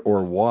read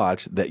or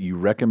watched that you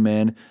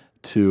recommend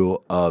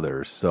to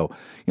others? So,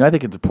 I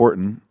think it's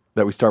important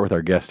that we start with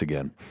our guest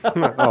again.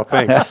 Oh,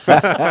 thanks.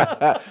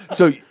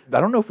 So, I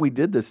don't know if we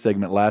did this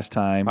segment last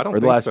time I don't or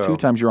the think last so. 2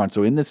 times you're on.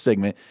 So, in this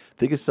segment,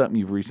 think of something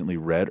you've recently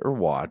read or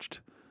watched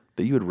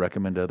that you would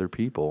recommend to other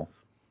people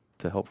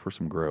to help for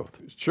some growth.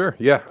 Sure,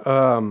 yeah.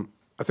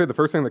 I'd say the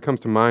first thing that comes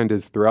to mind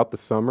is throughout the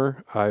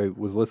summer, I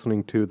was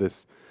listening to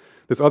this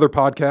other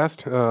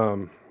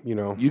podcast.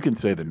 You can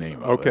say the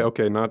name of it.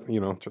 Okay, not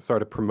just sorry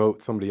to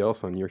promote somebody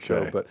else on your show,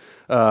 Okay.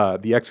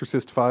 but The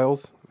Exorcist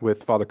Files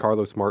with Father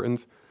Carlos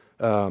Martins.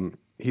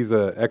 He's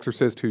an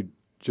exorcist who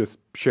just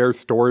shares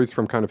stories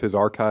from kind of his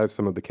archives,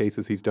 some of the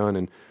cases he's done,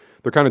 and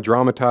they're kind of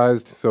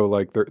dramatized, so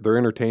like they're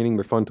entertaining,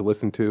 they're fun to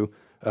listen to.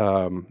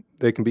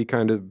 They can be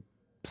kind of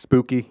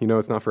spooky,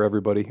 it's not for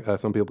everybody.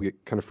 Some people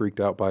get kind of freaked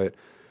out by it.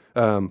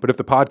 But if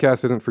the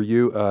podcast isn't for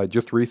you,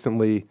 just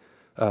recently,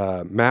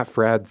 Matt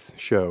Fradd's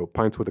show,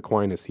 Pints with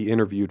Aquinas, he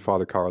interviewed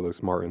Father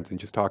Carlos Martins and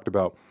just talked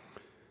about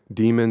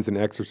demons and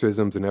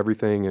exorcisms and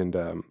everything.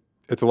 And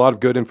it's a lot of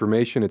good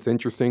information. It's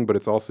interesting, but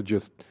it's also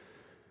just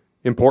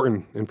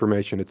important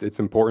information. It's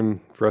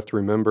important for us to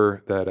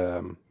remember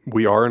that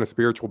we are in a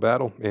spiritual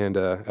battle. And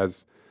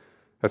as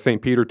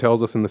St. Peter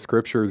tells us in the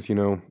scriptures,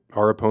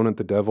 our opponent,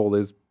 the devil,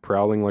 is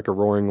prowling like a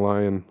roaring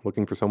lion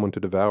looking for someone to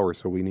devour.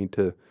 So we need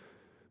to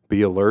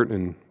be alert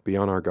and be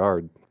on our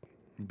guard.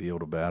 Be able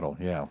to battle.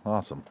 Yeah,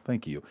 awesome.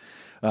 Thank you.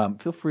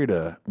 Feel free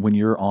to, when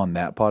you're on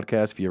that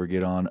podcast, if you ever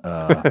get on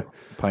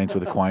Pints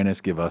with Aquinas,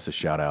 give us a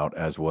shout out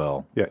as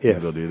well. Yeah, Maybe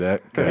we'll do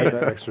that. Okay.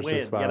 Win.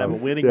 You gotta have a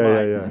winning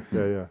mind.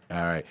 Yeah.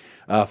 All right.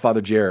 Father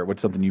Jarrett,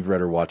 what's something you've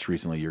read or watched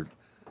recently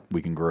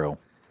we can grow?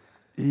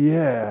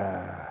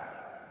 Yeah.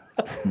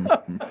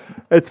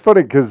 It's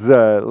funny because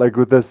like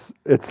with this,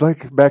 it's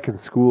like back in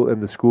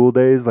the school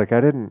days, like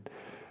I didn't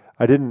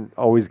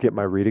always get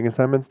my reading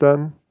assignments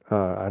done.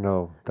 I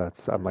know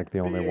I'm like the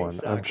only one.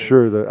 I'm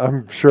sure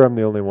I'm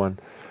the only one.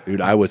 Dude,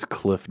 I was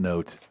Cliff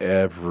Notes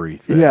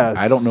everything. Yes.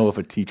 I don't know if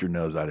a teacher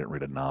knows I didn't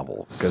read a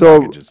novel. So, I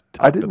could just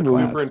talk I to the didn't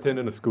class.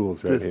 Superintendent of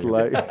schools, right Just here.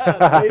 like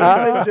Ladies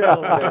and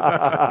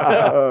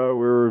gentlemen.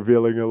 we're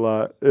revealing a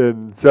lot,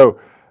 and so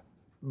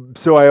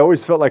I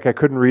always felt like I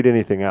couldn't read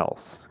anything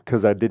else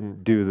because I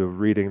didn't do the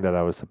reading that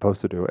I was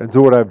supposed to do. And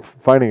so what I'm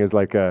finding is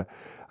like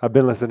I've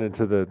been listening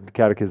to the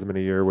Catechism in a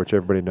Year, which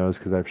everybody knows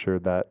because I've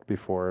shared that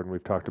before and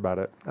we've talked about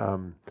it.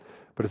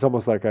 But it's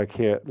almost like I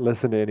can't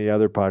listen to any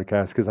other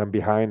podcast because I'm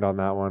behind on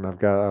that one. I've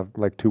got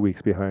like 2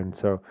 weeks behind.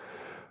 So,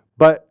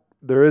 but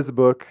there is a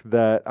book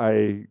that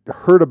I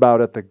heard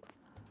about at the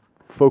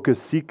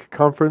Focus Seek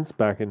conference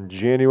back in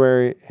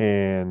January,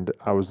 and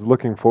I was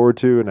looking forward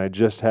to, and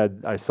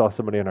I saw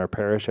somebody in our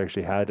parish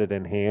actually had it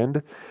in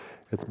hand.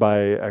 It's by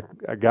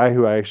a guy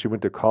who I actually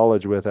went to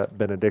college with at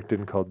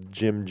Benedictine called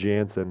Jim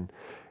Jansen,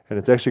 and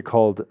it's actually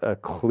called A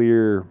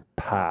Clear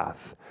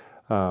Path,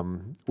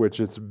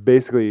 which is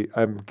basically,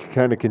 I'm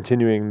kind of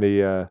continuing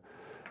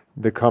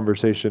the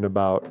conversation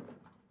about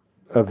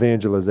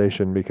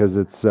evangelization because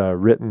it's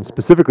written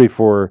specifically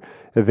for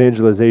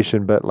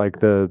evangelization, but like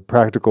the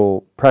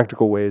practical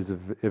ways of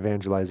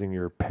evangelizing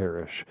your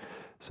parish.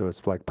 So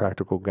it's like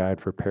practical guide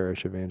for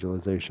parish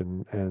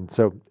evangelization. And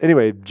so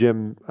anyway,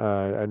 Jim,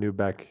 I knew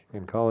back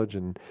in college,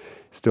 and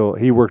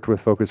he worked with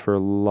Focus for a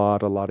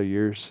lot of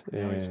years.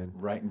 And he's And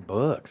writing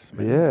books.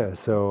 Man. yeah,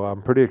 so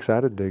I'm pretty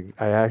excited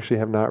I actually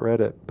have not read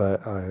it,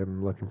 but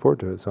I'm looking forward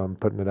to it. So I'm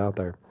putting it out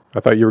there. I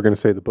thought you were going to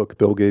say the book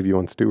Bill gave you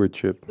on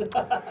stewardship.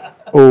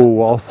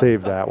 Oh, I'll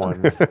save that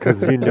one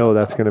because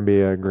that's going to be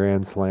a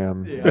grand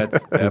slam. Yeah.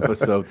 That's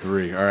episode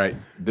 3. All right,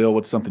 Bill,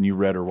 what's something you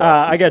read or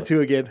watched? I got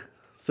 2 again.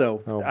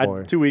 So Oh,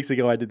 boy. 2 weeks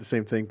ago I did the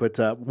same thing, but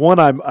one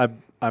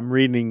I'm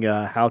reading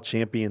How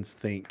Champions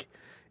Think,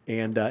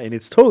 and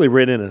it's totally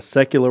written in a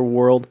secular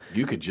world.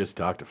 You could just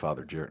talk to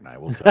Father Jarrett and I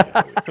will tell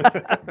you.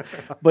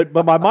 But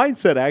my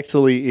mindset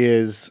actually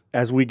is,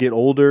 as we get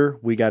older,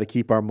 we got to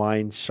keep our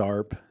mind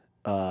sharp,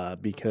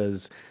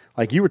 because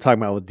like you were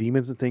talking about with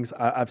demons and things,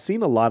 I've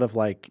seen a lot of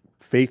like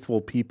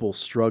faithful people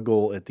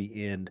struggle at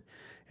the end.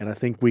 And I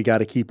think we got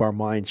to keep our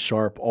mind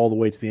sharp all the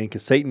way to the end,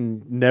 because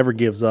Satan never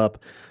gives up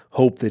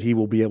hope that he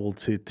will be able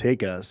to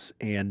take us.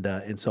 And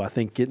so I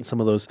think getting some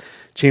of those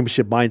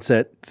championship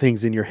mindset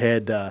things in your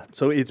head.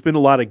 So it's been a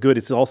lot of good.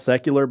 It's all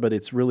secular, but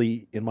it's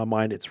really, in my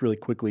mind, it's really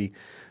quickly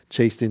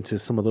chased into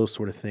some of those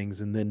sort of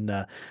things. And then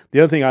the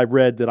other thing I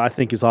read that I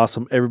think is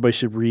awesome, everybody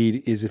should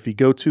read, is if you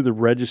go to the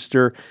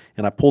Register,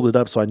 and I pulled it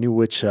up so I knew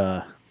which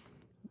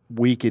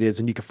week it is,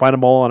 and you can find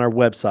them all on our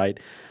website.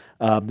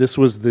 This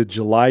was the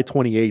July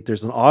 28th.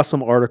 There's an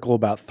awesome article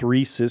about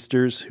 3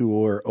 sisters who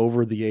were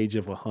over the age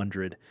of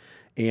 100.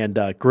 And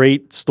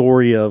great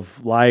story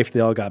of life. They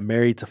all got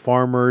married to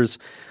farmers.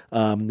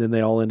 Then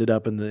they all ended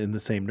up in the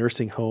same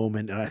nursing home,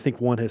 and I think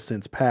one has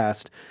since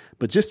passed.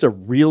 But just a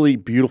really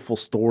beautiful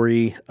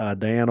story.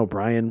 Diane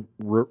O'Brien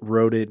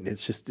wrote it, and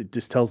it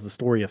just tells the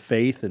story of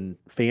faith and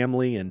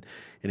family, and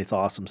it's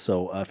awesome.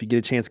 So if you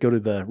get a chance, go to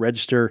the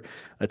Register.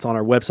 It's on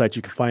our website.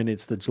 You can find it.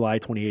 It's the July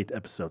 28th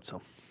episode.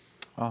 So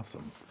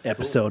Awesome.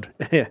 Episode.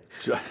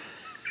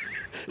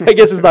 I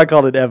guess it's not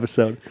called an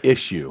episode.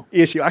 Issue.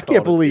 I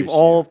can't believe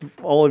all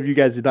of you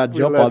guys did not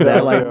jump on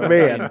that. Like,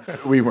 man,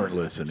 We weren't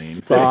listening.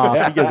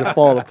 soft. You guys are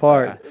falling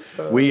apart.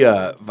 We,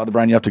 Father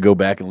Brian, you have to go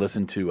back and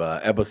listen to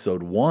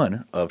episode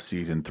 1 of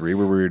season 3,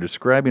 where we were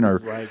describing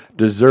our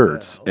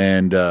desserts.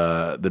 And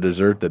the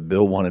dessert that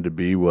Bill wanted to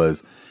be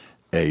was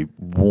a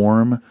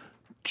warm,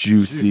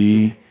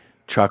 juicy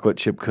chocolate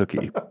chip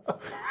cookie.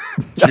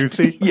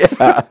 Juicy?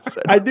 Yeah.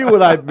 I knew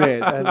what I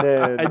meant. And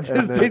then, I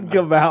just didn't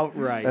come out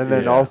right. And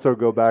then also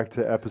go back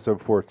to episode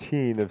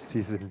 14 of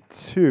season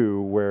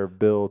 2, where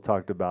Bill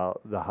talked about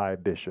the high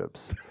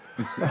bishops,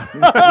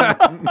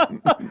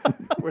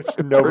 which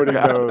nobody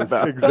knows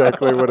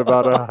exactly what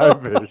about a high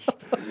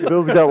bishop.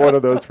 Bill's got one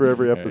of those for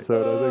every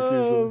episode, I think,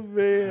 usually.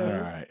 Man.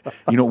 All right.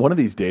 One of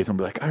these days, I'm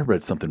going to be like, I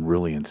read something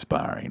really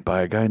inspiring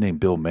by a guy named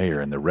Bill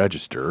Mayer in the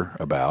Register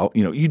about,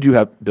 you do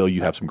have, Bill,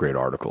 you have some great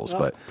articles,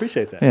 but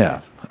Appreciate that.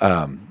 yeah.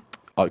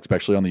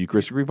 Especially on the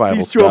Eucharistic revival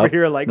These two stuff. over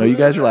here are like, no, you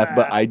guys are laughing,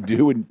 but I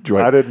do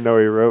enjoy. I didn't know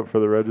he wrote for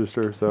the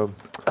Register, so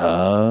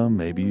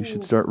Maybe you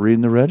should start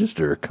reading the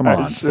Register. Come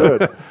on. I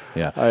should.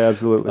 Yeah. I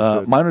absolutely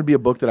should. Mine would be a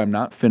book that I'm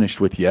not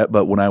finished with yet,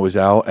 but when I was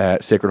out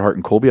at Sacred Heart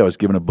in Colby, I was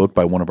given a book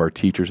by one of our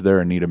teachers there,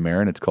 Anita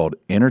Marin. It's called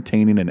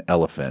Entertaining an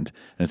Elephant,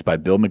 and it's by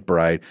Bill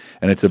McBride,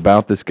 and it's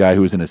about this guy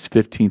who was in his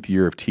 15th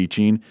year of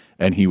teaching,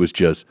 and he was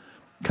just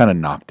kind of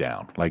knocked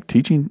down. Like,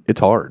 teaching,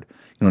 it's hard.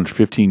 In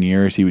 15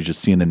 years, he was just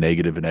seeing the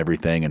negative in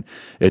everything, and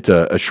it's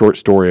a short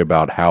story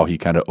about how he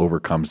kind of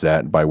overcomes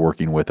that by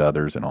working with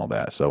others and all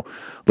that. So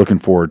looking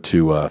forward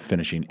to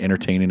finishing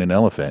Entertaining an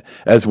Elephant,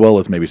 as well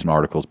as maybe some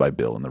articles by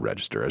Bill in the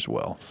Register as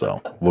well. So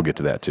we'll get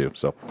to that too.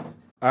 So,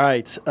 All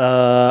right.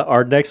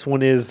 Our next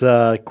one is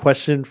a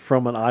question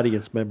from an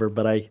audience member,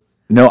 but I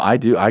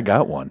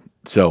got one.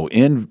 So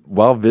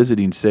while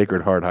visiting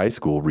Sacred Heart High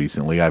School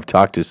recently, I've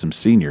talked to some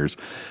seniors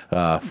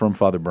from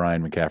Father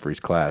Brian McCaffrey's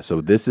class.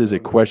 So this is a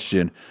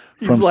question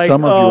from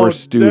some of your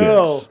students.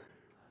 No.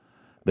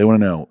 They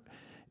want to know,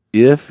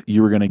 if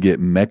you were going to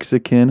get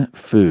Mexican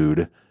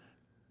food,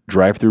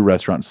 drive-through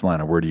restaurant in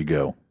Salina, where do you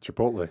go?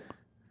 Chipotle.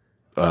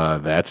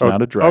 That's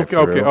not a drive-through.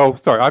 Okay. Oh,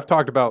 sorry. I've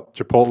talked about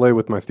Chipotle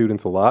with my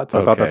students a lot,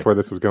 so I thought Okay. that's where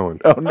this was going.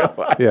 Oh no.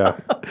 Yeah.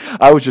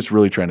 I was just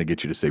really trying to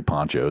get you to say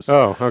Ponchos.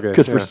 Oh, okay.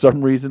 Because for yeah.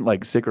 some reason,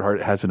 like Sacred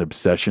Heart has an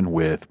obsession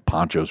with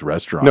Ponchos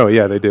restaurant. No,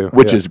 yeah, they do.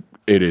 Which yeah.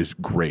 it is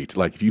great.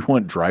 Like if you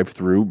want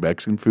drive-through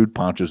Mexican food,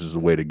 Ponchos is the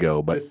way to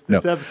go. But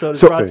This episode is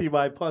So- brought to you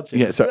by Punch.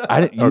 Yeah. So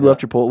you love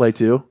Chipotle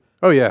too?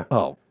 Oh, yeah.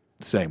 Oh,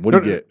 same. What do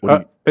you get? What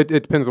do you,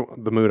 It depends on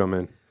the mood I'm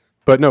in.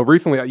 But no,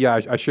 recently, yeah,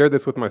 I shared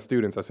this with my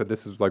students. I said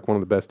this is like one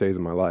of the best days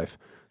of my life,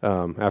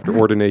 after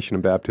ordination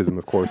and baptism,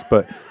 of course.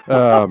 But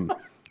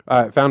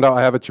I found out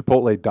I have a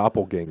Chipotle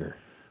doppelganger.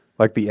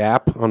 Like the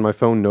app on my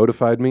phone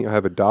notified me I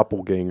have a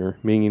doppelganger,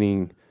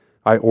 meaning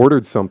I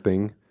ordered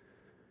something,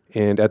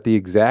 and at the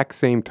exact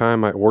same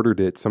time I ordered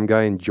it, some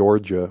guy in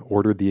Georgia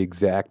ordered the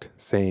exact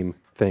same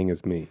thing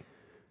as me.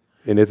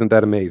 And isn't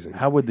that amazing?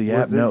 how would the app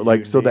Was it know?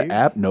 Like, so the unique?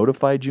 app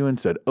notified you and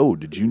said, "Oh,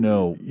 did you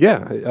know?"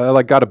 Yeah, I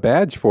like got a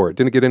badge for it.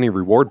 Didn't get any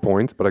reward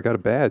points, but I got a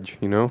badge.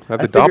 You know, I have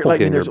the figure,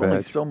 doppelganger there's badge.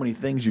 only so many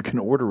things you can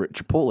order at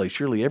Chipotle.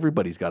 Surely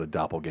everybody's got a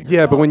doppelganger.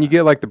 Yeah, but when you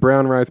get like the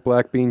brown rice,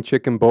 black bean,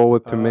 chicken bowl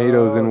with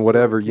tomatoes Oh, and so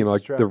whatever, it you know,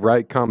 keeps like track the of-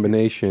 right keeps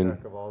combination.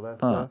 track of all that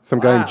stuff. Some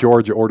guy Wow. in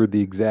Georgia ordered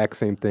the exact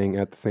same thing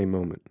at the same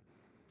moment.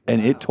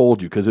 And it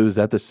told you because it was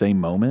at the same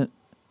moment.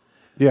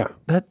 Yeah,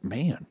 That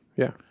man,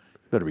 yeah.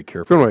 better be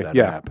careful So with anyway, that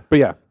yeah, app. but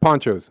yeah,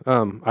 Ponchos.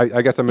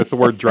 I guess I missed the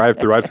word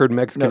drive-through. I've heard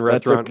Mexican No,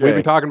 that's restaurant. okay. We've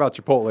been talking about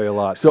Chipotle a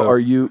lot. So, are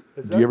you?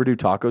 Is Do you ever do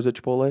tacos at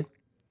Chipotle?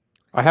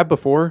 I have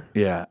before.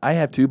 Yeah, I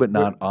have too, but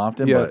not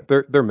often. Yeah,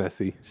 But they're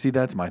messy. see,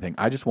 that's my thing.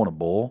 I just want a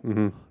bowl,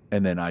 Mm-hmm.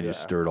 and then I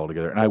just stir it all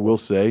together. And I will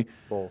say,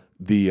 Bowl.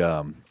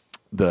 the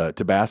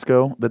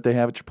Tabasco that they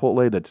have at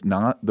Chipotle, that's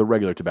not the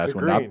regular Tabasco.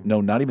 green.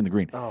 Not even the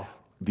green. Oh.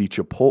 The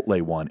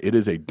Chipotle one. It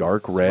is a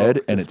dark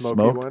red, and The it's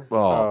smoky smoked. one?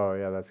 Oh, Oh,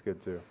 yeah, that's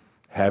good too.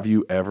 have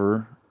you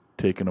ever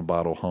taken a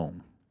bottle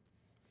home?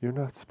 You're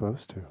not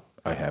supposed to.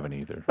 I haven't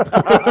either.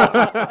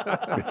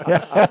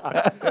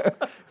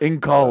 In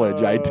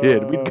college, I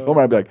did. We'd go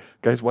around and be like,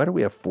 guys, why do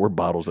we have 4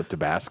 bottles of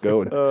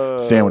Tabasco?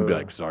 And Sam would be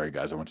like, sorry,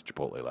 guys, I went to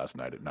Chipotle last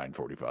night at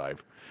 9:45.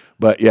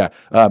 But yeah,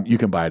 you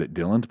can buy it at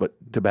Dillon's, but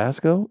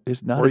Tabasco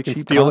is not Or a you can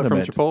cheap steal it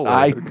from condiment.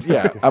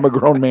 Chipotle. I'm a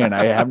grown man.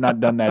 I have not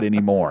done that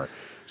anymore.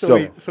 So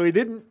he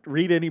didn't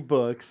read any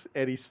books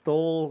and he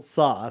stole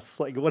sauce.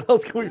 Like, what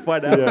else can we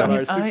find out about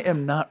our I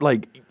am not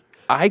like,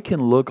 I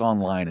can look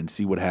online and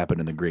see what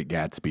happened in The Great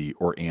Gatsby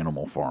or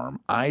Animal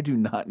Farm. I do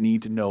not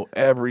need to know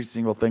every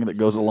single thing that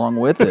goes along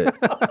with it.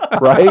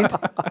 Right?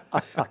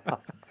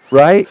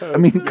 Right? I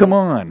mean, come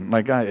on.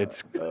 Like,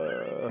 it's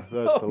That's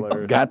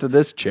hilarious. got to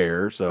this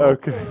chair, so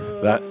Okay.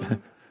 that.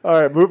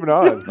 All right, moving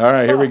on. All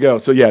right, here we go.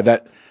 So yeah,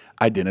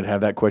 I didn't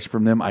have that question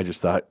from them. I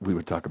just thought we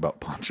would talk about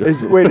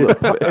ponchos.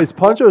 Is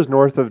Poncho's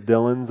north of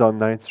Dillon's on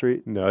 9th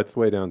Street? No, it's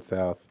way down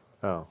south.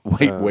 Oh.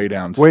 way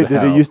down Wait, south.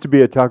 did it used to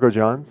be a Taco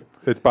John's?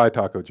 It's by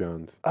Taco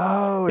John's.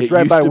 Oh, it's It right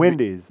used by to be-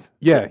 Wendy's.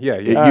 Yeah.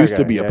 It used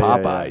to Okay, be a yeah, yeah,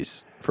 yeah.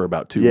 Popeyes for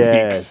about 2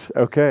 Yes. weeks.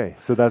 Okay.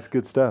 So that's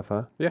good stuff,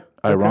 huh? Yeah.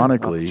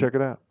 Ironically, I'll have to check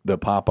it out. the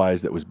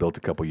Popeyes that was built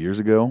a couple years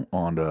ago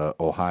on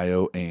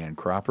Ohio and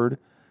Crawford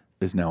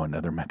is now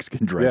another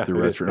Mexican drive-through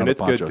it is. restaurant. And on it's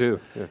Ponchos. good too.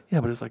 Yeah.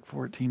 Yeah, but it's like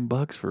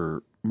 $14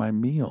 for my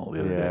meal the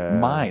other Yeah. day.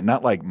 Mine,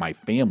 not like my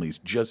family's,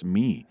 just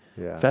me.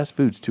 Yeah. Fast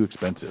food's too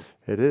expensive.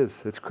 It is.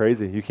 It's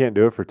crazy. You can't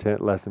do it for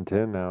less than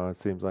 10 now, it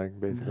seems like,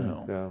 basically.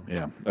 No. Yeah.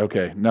 Yeah.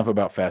 Okay. Enough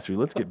about fast food.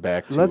 Let's get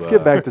back to. Let's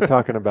get back to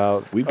talking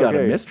about. We've got a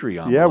okay. mystery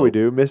envelope. Yeah, we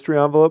do. Mystery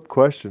envelope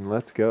question.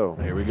 Let's go.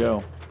 Here we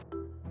go.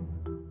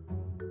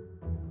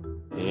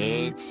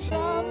 It's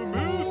a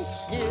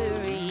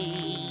mystery.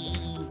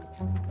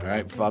 All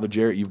right, Father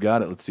Jarrett, you've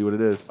got it. Let's see what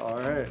it is. All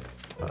right.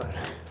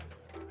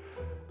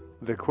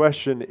 The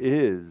question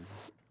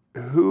is,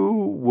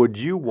 who would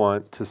you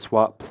want to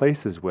swap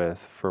places with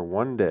for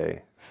one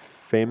day,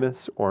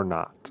 famous or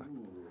not?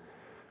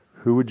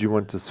 Who would you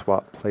want to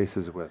swap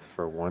places with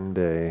for one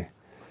day,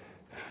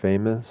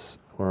 famous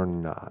or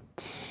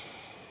not?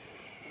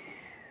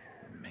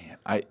 Man,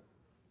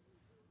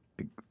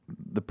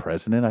 the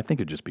president, I think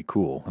it'd just be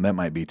cool. And that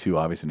might be too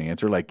obvious an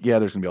answer. Like, yeah,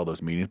 there's going to be all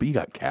those meetings, but you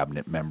got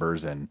cabinet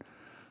members and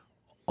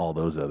all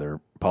those other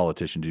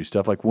politicians do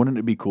stuff. Like, wouldn't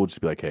it be cool just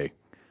to be like, hey,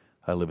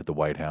 I live at the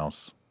White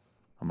House.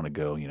 I'm going to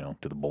go,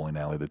 to the bowling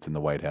alley that's in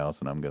the White House,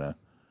 and I'm going to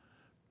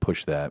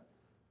push that,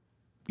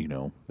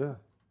 Yeah.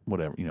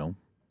 whatever,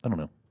 I don't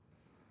know.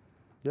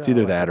 Yeah, It's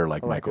either I like that it. or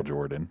like I like Michael it.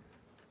 Jordan.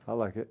 I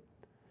like it.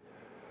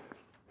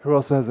 Who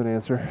else has an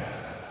answer?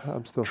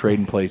 I'm still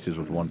Trading places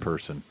with one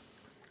person.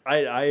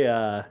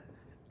 I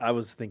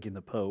was thinking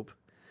the Pope,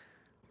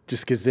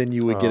 just because then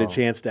you would get a Oh.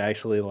 chance to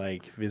actually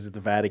like visit the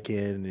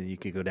Vatican, and you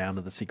could go down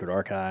to the secret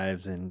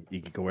archives, and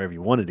you could go wherever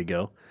you wanted to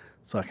go.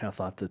 So I kind of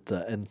thought that,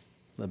 and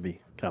that'd be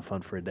kind of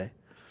fun for a day.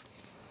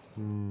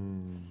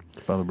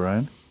 Father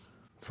Brian?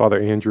 Father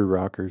Andrew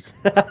Rockers.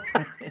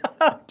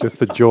 Just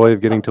the joy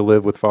of getting to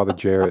live with Father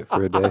Jarrett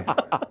for a day.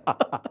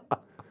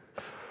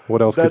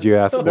 What else could you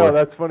ask for? No,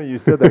 that's funny you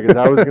said that because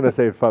I was going to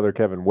say Father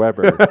Kevin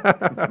Weber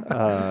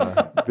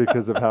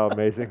because of how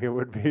amazing it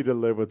would be to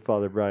live with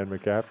Father Brian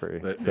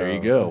McCaffrey. There you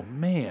So, go.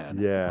 Man.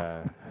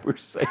 Yeah. We're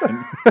saying.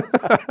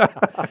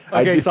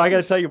 Okay, so I got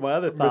to tell you, my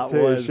other thought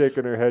Matea's was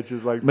shaking her head.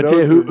 She's like, Matea,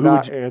 those who are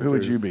not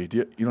would you answers. be?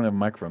 You don't have a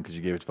microphone because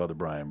you gave it to Father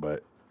Brian,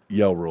 but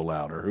yell real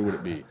loud, or who would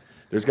it be?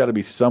 There's got to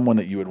be someone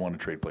that you would want to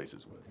trade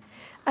places with.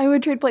 I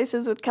would trade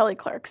places with Kelly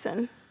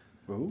Clarkson.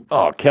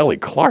 Oh, Kelly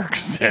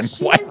Clarkson.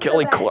 She Why is the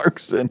Kelly best.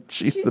 Clarkson?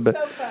 She's the best.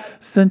 so fun.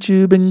 Since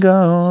you've been She has a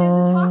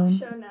gone. talk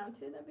show now,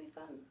 too. That'd be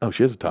fun. Oh,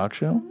 she has a talk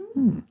show?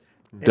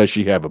 Does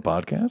she have a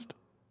podcast?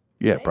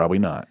 Yeah, probably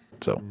not.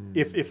 So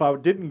if I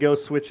didn't go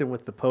switching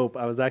with the Pope,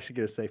 I was actually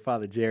going to say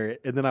Father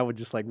Jarrett, and then I would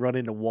just like run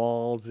into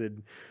walls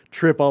and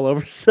trip all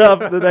over stuff.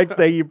 The next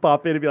day you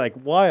pop in and be like,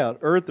 "Why on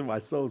earth am I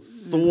so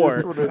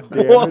sore?"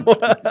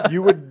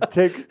 You would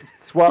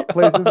swap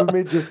places with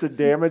me just to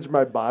damage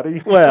my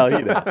body? Well,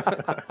 you know,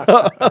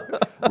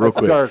 real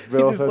quick, Dark,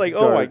 Bill. you're just That's like,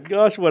 "Oh my dark.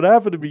 gosh, what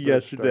happened to me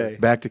yesterday?"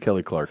 back to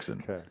Kelly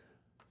Clarkson. Okay.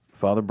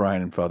 Father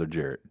Brian and Father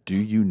Jarrett, do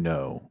you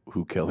know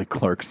who Kelly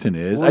Clarkson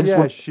is? Well,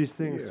 yeah, she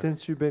sings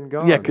 "Since You've Been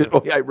Gone." Yeah,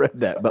 I read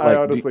that. But I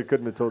like, honestly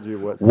couldn't have told you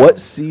what. what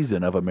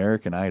season of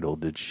American Idol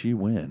did she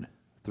win?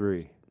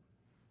 3.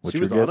 What's She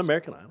your was on guess?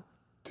 American Idol.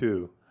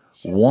 2.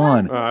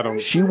 One. I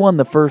don't. She won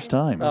the first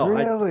time. Oh,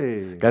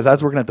 Really? Guys, I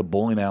was working at the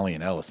bowling alley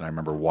in Ellis, and I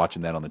remember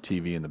watching that on the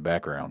TV in the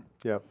background.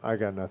 Yep, I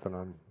got nothing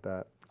on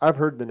that. I've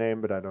heard the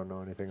name, but I don't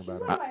know anything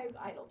about One it. of my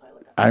idols I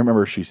look up. I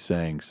remember she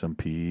sang, "Some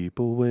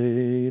people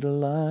wait a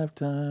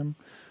lifetime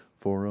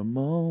for a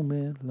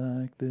moment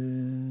like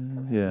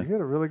this." Yeah. You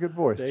got a really good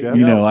voice, There Jeff.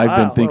 You Yeah. know, I've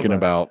been Wow. thinking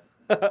about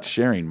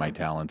sharing my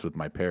talents with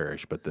my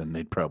parish, but then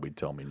they'd probably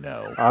tell me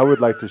no. I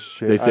would like to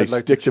share. They say I'd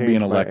like stick to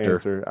being change a my lector.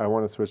 answer. I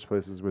want to switch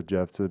places with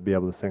Jeff to be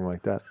able to sing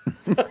like that.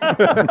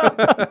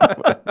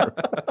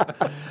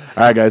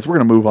 All right, guys, we're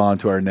going to move on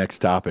to our next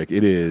topic.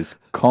 It is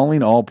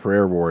calling all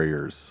prayer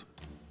warriors.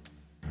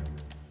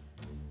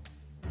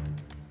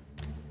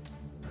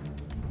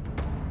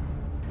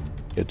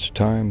 It's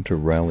time to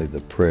rally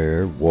the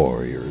prayer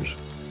warriors.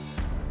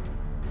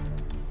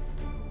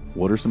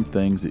 What are some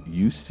things that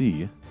you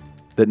see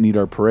that need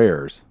our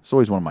prayers? It's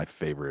always one of my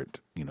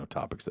favorite,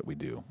 topics that we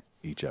do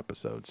each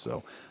episode.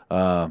 So,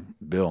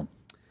 Bill.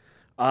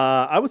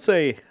 I would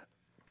say,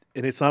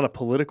 and it's not a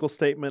political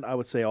statement, I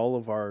would say all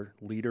of our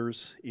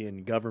leaders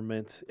in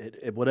government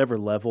at whatever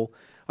level.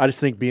 I just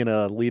think being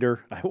a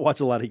leader, I watch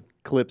a lot of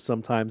clips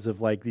sometimes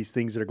of like these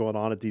things that are going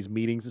on at these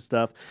meetings and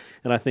stuff.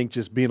 And I think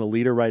just being a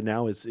leader right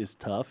now is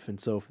tough. And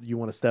so if you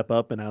want to step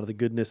up and out of the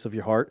goodness of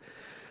your heart,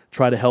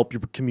 try to help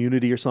your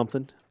community or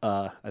something,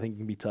 I think it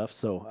can be tough.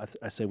 So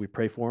I say we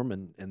pray for them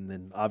and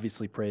then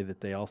obviously pray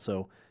that they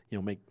also,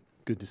 make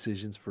good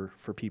decisions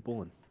for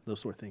people and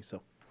those sort of things.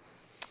 So,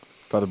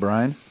 Father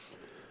Brian?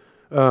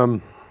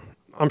 I'm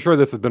sure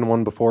this has been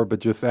one before, but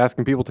just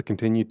asking people to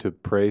continue to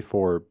pray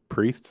for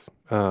priests.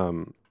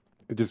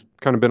 It just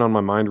kind of been on my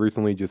mind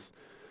recently, just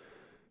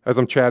as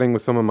I'm chatting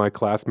with some of my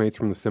classmates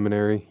from the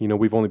seminary.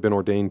 We've only been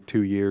ordained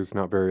 2 years,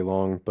 not very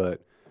long,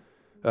 but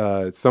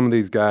some of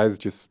these guys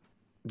just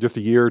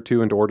a year or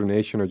two into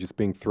ordination are just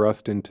being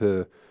thrust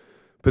into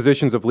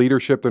positions of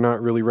leadership they're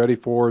not really ready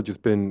for,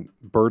 just been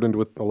burdened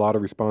with a lot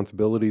of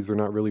responsibilities they're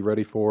not really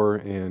ready for.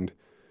 And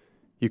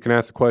you can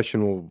ask the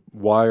question, well,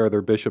 why are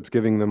their bishops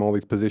giving them all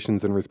these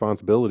positions and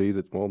responsibilities?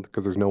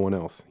 Because there's no one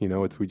else.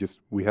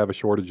 We have a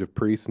shortage of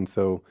priests, and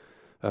so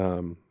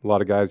a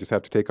lot of guys just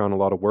have to take on a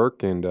lot of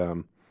work. And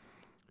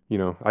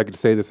I could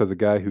say this as a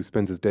guy who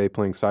spends his day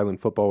playing silent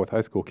football with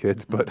high school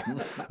kids, but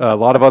a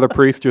lot of other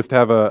priests just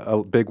have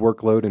a big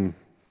workload and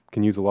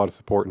can use a lot of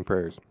support and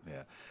prayers.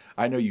 Yeah.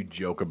 I know you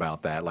joke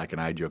about that,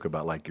 and I joke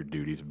about, your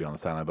duties to be on the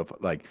sideline. But,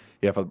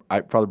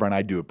 Father Brian,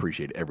 I do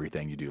appreciate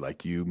everything you do.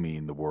 You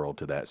mean the world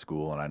to that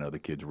school, and I know the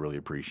kids really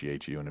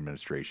appreciate you, and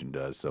administration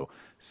does. So,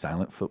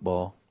 silent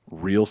football,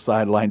 real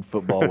sideline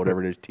football,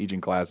 whatever it is, teaching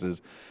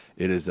classes,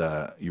 it is,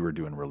 you were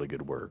doing really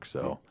good work.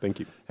 So, thank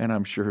you. And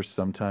I'm sure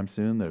sometime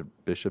soon the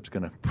bishop's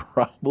going to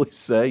probably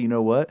say, you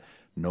know what,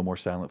 no more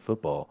silent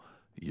football.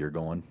 You're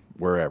going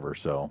wherever.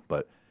 So,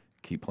 but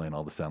keep playing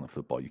all the silent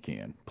football you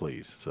can,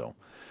 please. So,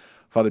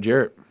 Father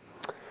Jarrett.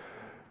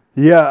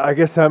 Yeah, I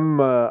guess I'm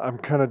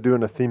kind of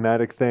doing a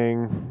thematic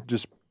thing.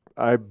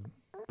 I'm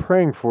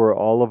praying for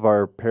all of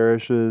our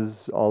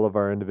parishes, all of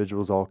our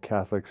individuals, all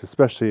Catholics,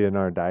 especially in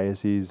our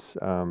diocese.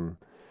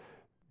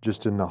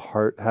 Just in the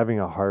heart, having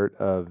a heart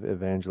of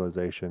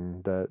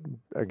evangelization. That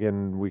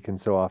again, we can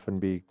so often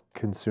be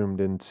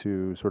consumed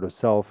into sort of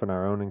self and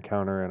our own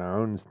encounter and our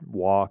own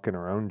walk and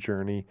our own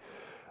journey,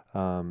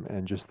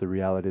 and just the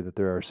reality that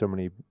there are so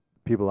many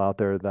people out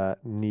there that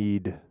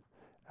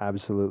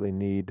absolutely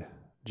need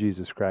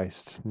Jesus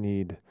Christ,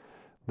 need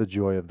the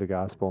joy of the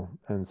gospel.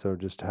 And so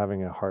just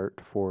having a heart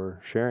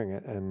for sharing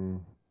it and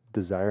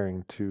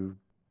desiring to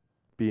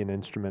be an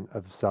instrument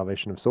of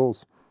salvation of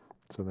souls.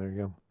 So there you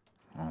go.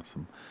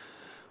 Awesome.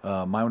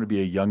 Mine would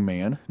be a young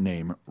man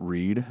named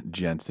Reed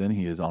Jensen.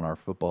 He is on our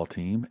football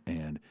team,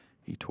 and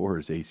he tore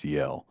his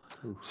ACL.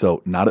 Oof.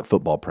 So not at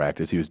football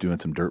practice. He was doing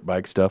some dirt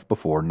bike stuff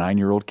before,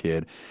 9-year-old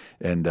kid.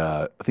 And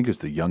I think it was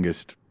the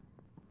youngest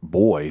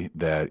boy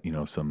that,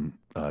 some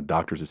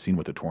doctors have seen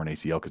with a torn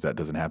ACL, because that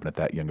doesn't happen at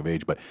that young of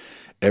age. But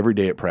every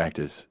day at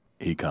practice,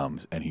 he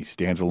comes and he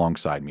stands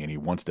alongside me and he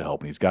wants to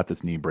help and he's got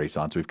this knee brace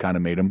on. So we've kind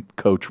of made him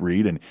Coach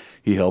Reed, and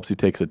he helps. He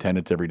takes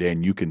attendance every day,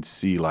 and you can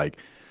see like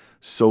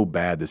so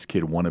bad this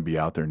kid want to be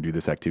out there and do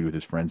this activity with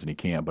his friends and he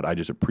can't. But I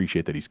just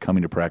appreciate that he's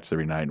coming to practice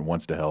every night and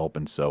wants to help.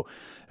 And so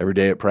every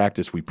day at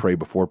practice, we pray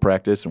before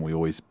practice, and we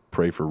always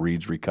pray for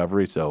Reed's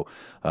recovery. So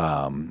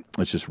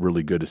it's just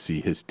really good to see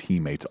his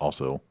teammates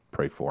also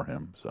pray for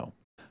him. So.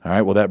 All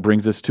right, well, that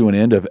brings us to an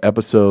end of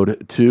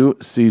episode 2,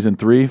 season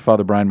 3.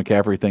 Father Brian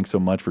McCaffrey, thanks so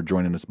much for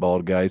joining us,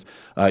 bald guys.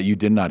 You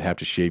did not have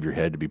to shave your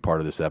head to be part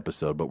of this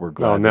episode, but we're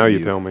glad. Oh, now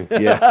you tell me.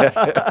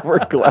 Yeah,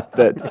 we're glad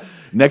that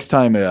next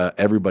time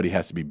everybody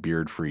has to be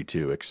beard-free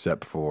too,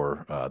 except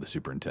for the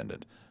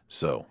superintendent.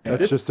 So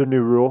that's just a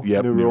new rule.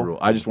 Yep, new rule.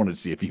 I just wanted to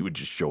see if you would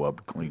just show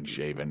up clean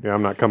shaven. Yeah,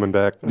 I'm not coming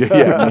back.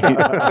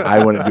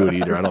 I wouldn't do it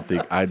either. I don't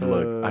think I'd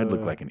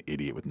look like an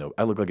idiot with no.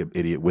 I look like an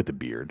idiot with a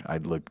beard.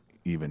 I'd look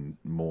even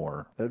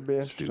more That'd be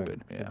interesting.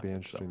 stupid. Yeah, that'd be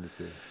interesting to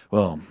see.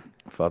 Well,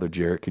 Father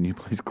Jarrett, can you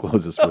please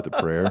close us with a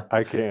prayer?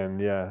 I can,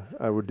 yeah.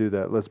 I would do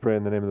that. Let's pray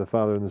in the name of the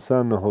Father, and the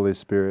Son, and the Holy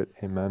Spirit.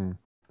 Amen.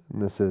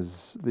 And this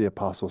is the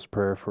Apostles'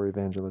 Prayer for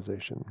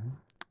evangelization.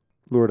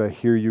 Lord, I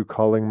hear you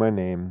calling my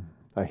name.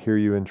 I hear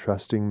you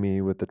entrusting me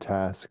with the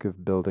task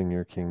of building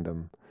your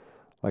kingdom.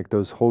 Like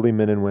those holy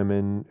men and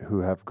women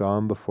who have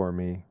gone before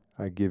me,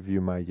 I give you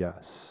my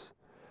yes.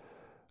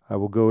 I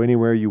will go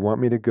anywhere you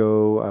want me to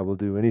go. I will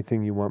do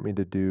anything you want me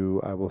to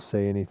do. I will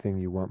say anything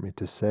you want me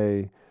to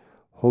say.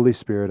 Holy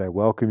Spirit, I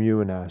welcome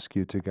you and ask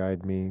you to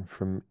guide me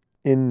from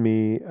in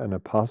me an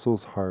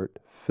apostle's heart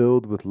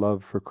filled with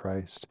love for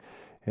Christ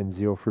and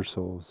zeal for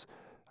souls.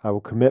 I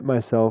will commit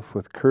myself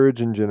with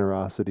courage and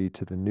generosity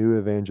to the new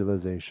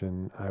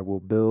evangelization. I will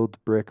build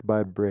brick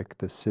by brick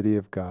the city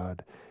of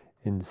God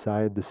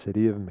inside the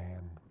city of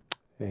man.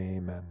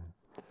 Amen.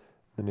 In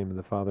the name of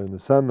the Father, and the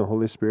Son, and the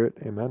Holy Spirit.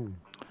 Amen.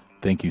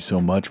 Thank you so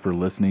much for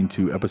listening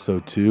to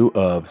episode 2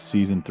 of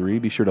season 3.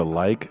 Be sure to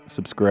like,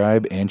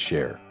 subscribe, and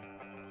share.